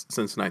punts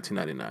since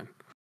 1999.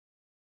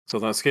 So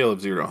on a scale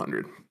of 0 to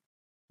 100,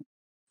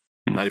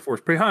 94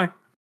 is pretty high.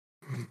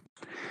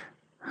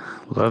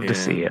 Love to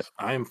see it.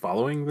 I am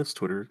following this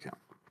Twitter account.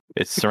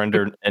 It's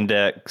surrender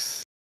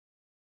index.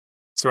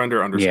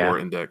 Surrender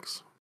 _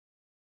 index.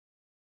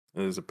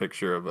 There's a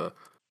picture of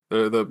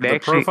the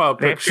profile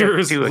picture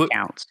is 2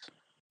 accounts.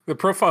 The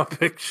profile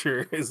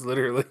picture is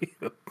literally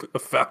a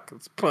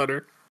Falcons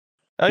punter.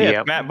 Oh yeah,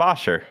 yep. Matt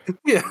Bosher.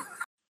 Yeah.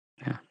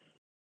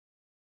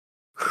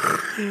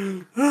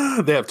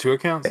 They have 2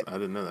 accounts? I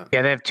didn't know that.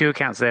 Yeah, they have 2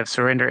 accounts. They have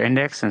Surrender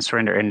Index and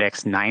Surrender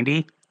Index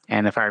 90.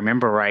 And if I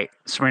remember right,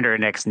 Surrender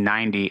Index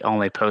 90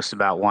 only posts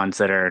about ones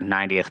that are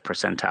 90th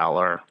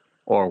percentile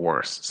or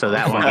worse. So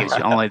that one gives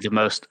you only the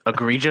most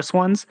egregious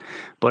ones.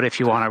 But if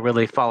you want to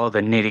really follow the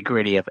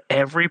nitty-gritty of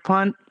every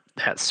punt,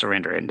 that's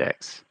Surrender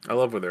Index. I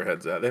love where their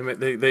head's at.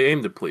 They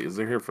aim to please.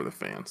 They're here for the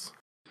fans.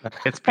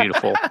 It's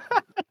beautiful.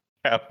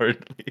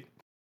 Cowardly.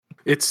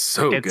 It's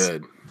so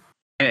good.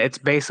 It's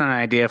based on an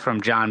idea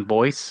from John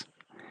Boyce,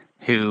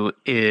 who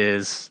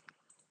is,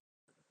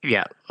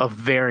 a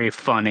very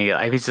funny.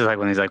 He's just like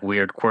one of these like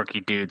weird, quirky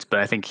dudes. But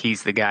I think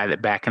he's the guy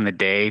that back in the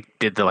day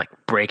did the like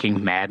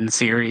Breaking Madden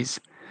series,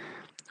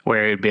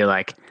 where it'd be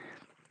like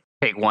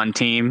take one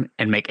team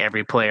and make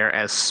every player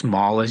as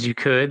small as you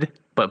could,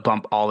 but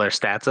bump all their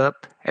stats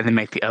up, and then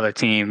make the other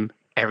team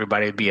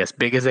everybody be as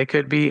big as they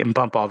could be and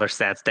bump all their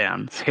stats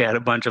down. So you had a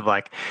bunch of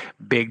like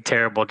big,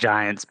 terrible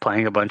giants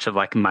playing a bunch of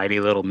like mighty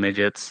little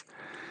midgets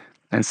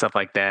and stuff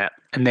like that.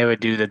 And they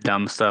would do the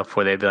dumb stuff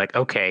where they'd be like,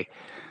 okay,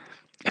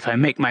 if I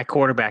make my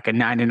quarterback a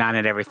 99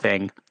 at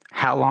everything,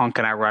 how long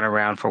can I run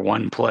around for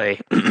one play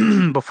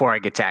before I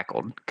get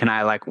tackled? Can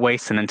I like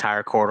waste an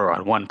entire quarter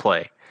on one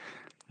play?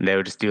 And they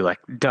would just do like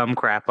dumb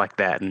crap like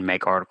that and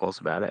make articles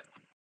about it.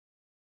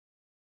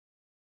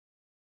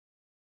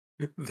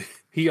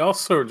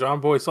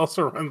 John Boyce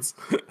also runs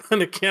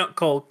an account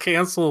called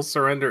Cancel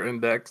Surrender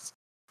Index,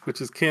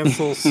 which is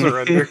cancel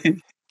surrender.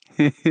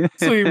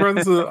 So he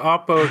runs the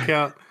Oppo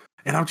account,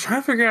 and I'm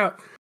trying to figure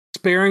out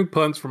sparing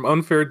punts from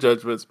unfair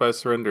judgments by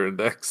Surrender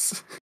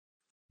Index.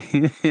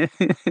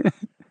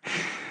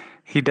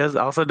 He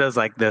also does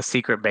like the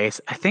secret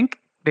base. I think,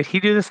 did he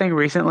do this thing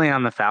recently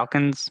on the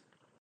Falcons?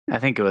 I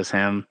think it was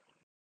him.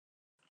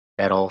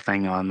 That whole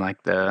thing on like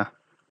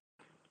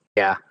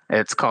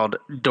it's called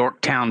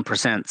Dorktown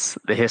Presents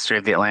the History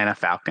of the Atlanta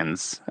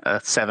Falcons, a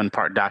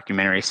 7-part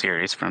documentary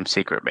series from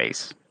Secret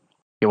Base.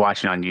 You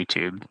watch it on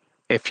YouTube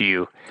if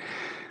you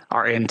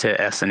are into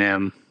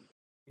S&M.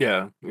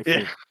 Yeah.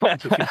 If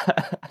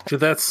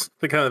that's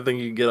the kind of thing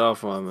you can get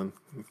off on, then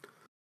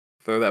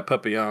throw that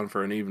puppy on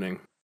for an evening.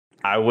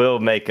 I will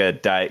make a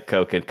Diet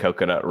Coke and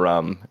coconut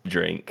rum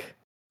drink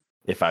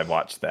if I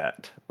watch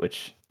that,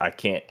 which I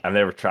can't. I've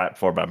never tried it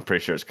before, but I'm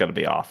pretty sure it's going to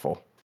be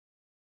awful.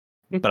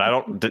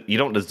 But you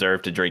don't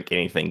deserve to drink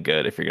anything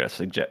good if you're going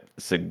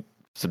to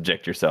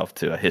subject yourself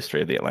to a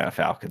history of the Atlanta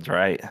Falcons,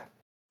 right?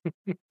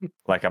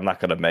 Like, I'm not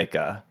going to make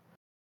a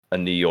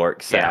New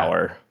York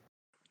sour. Yeah.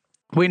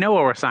 We know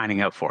what we're signing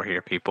up for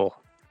here, people.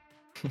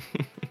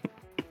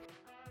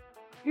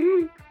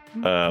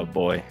 Oh,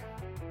 boy.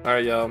 All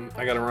right, y'all.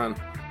 I got to run.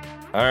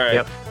 All right.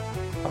 Yep.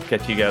 I'll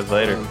catch you guys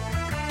later.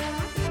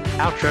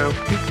 Outro.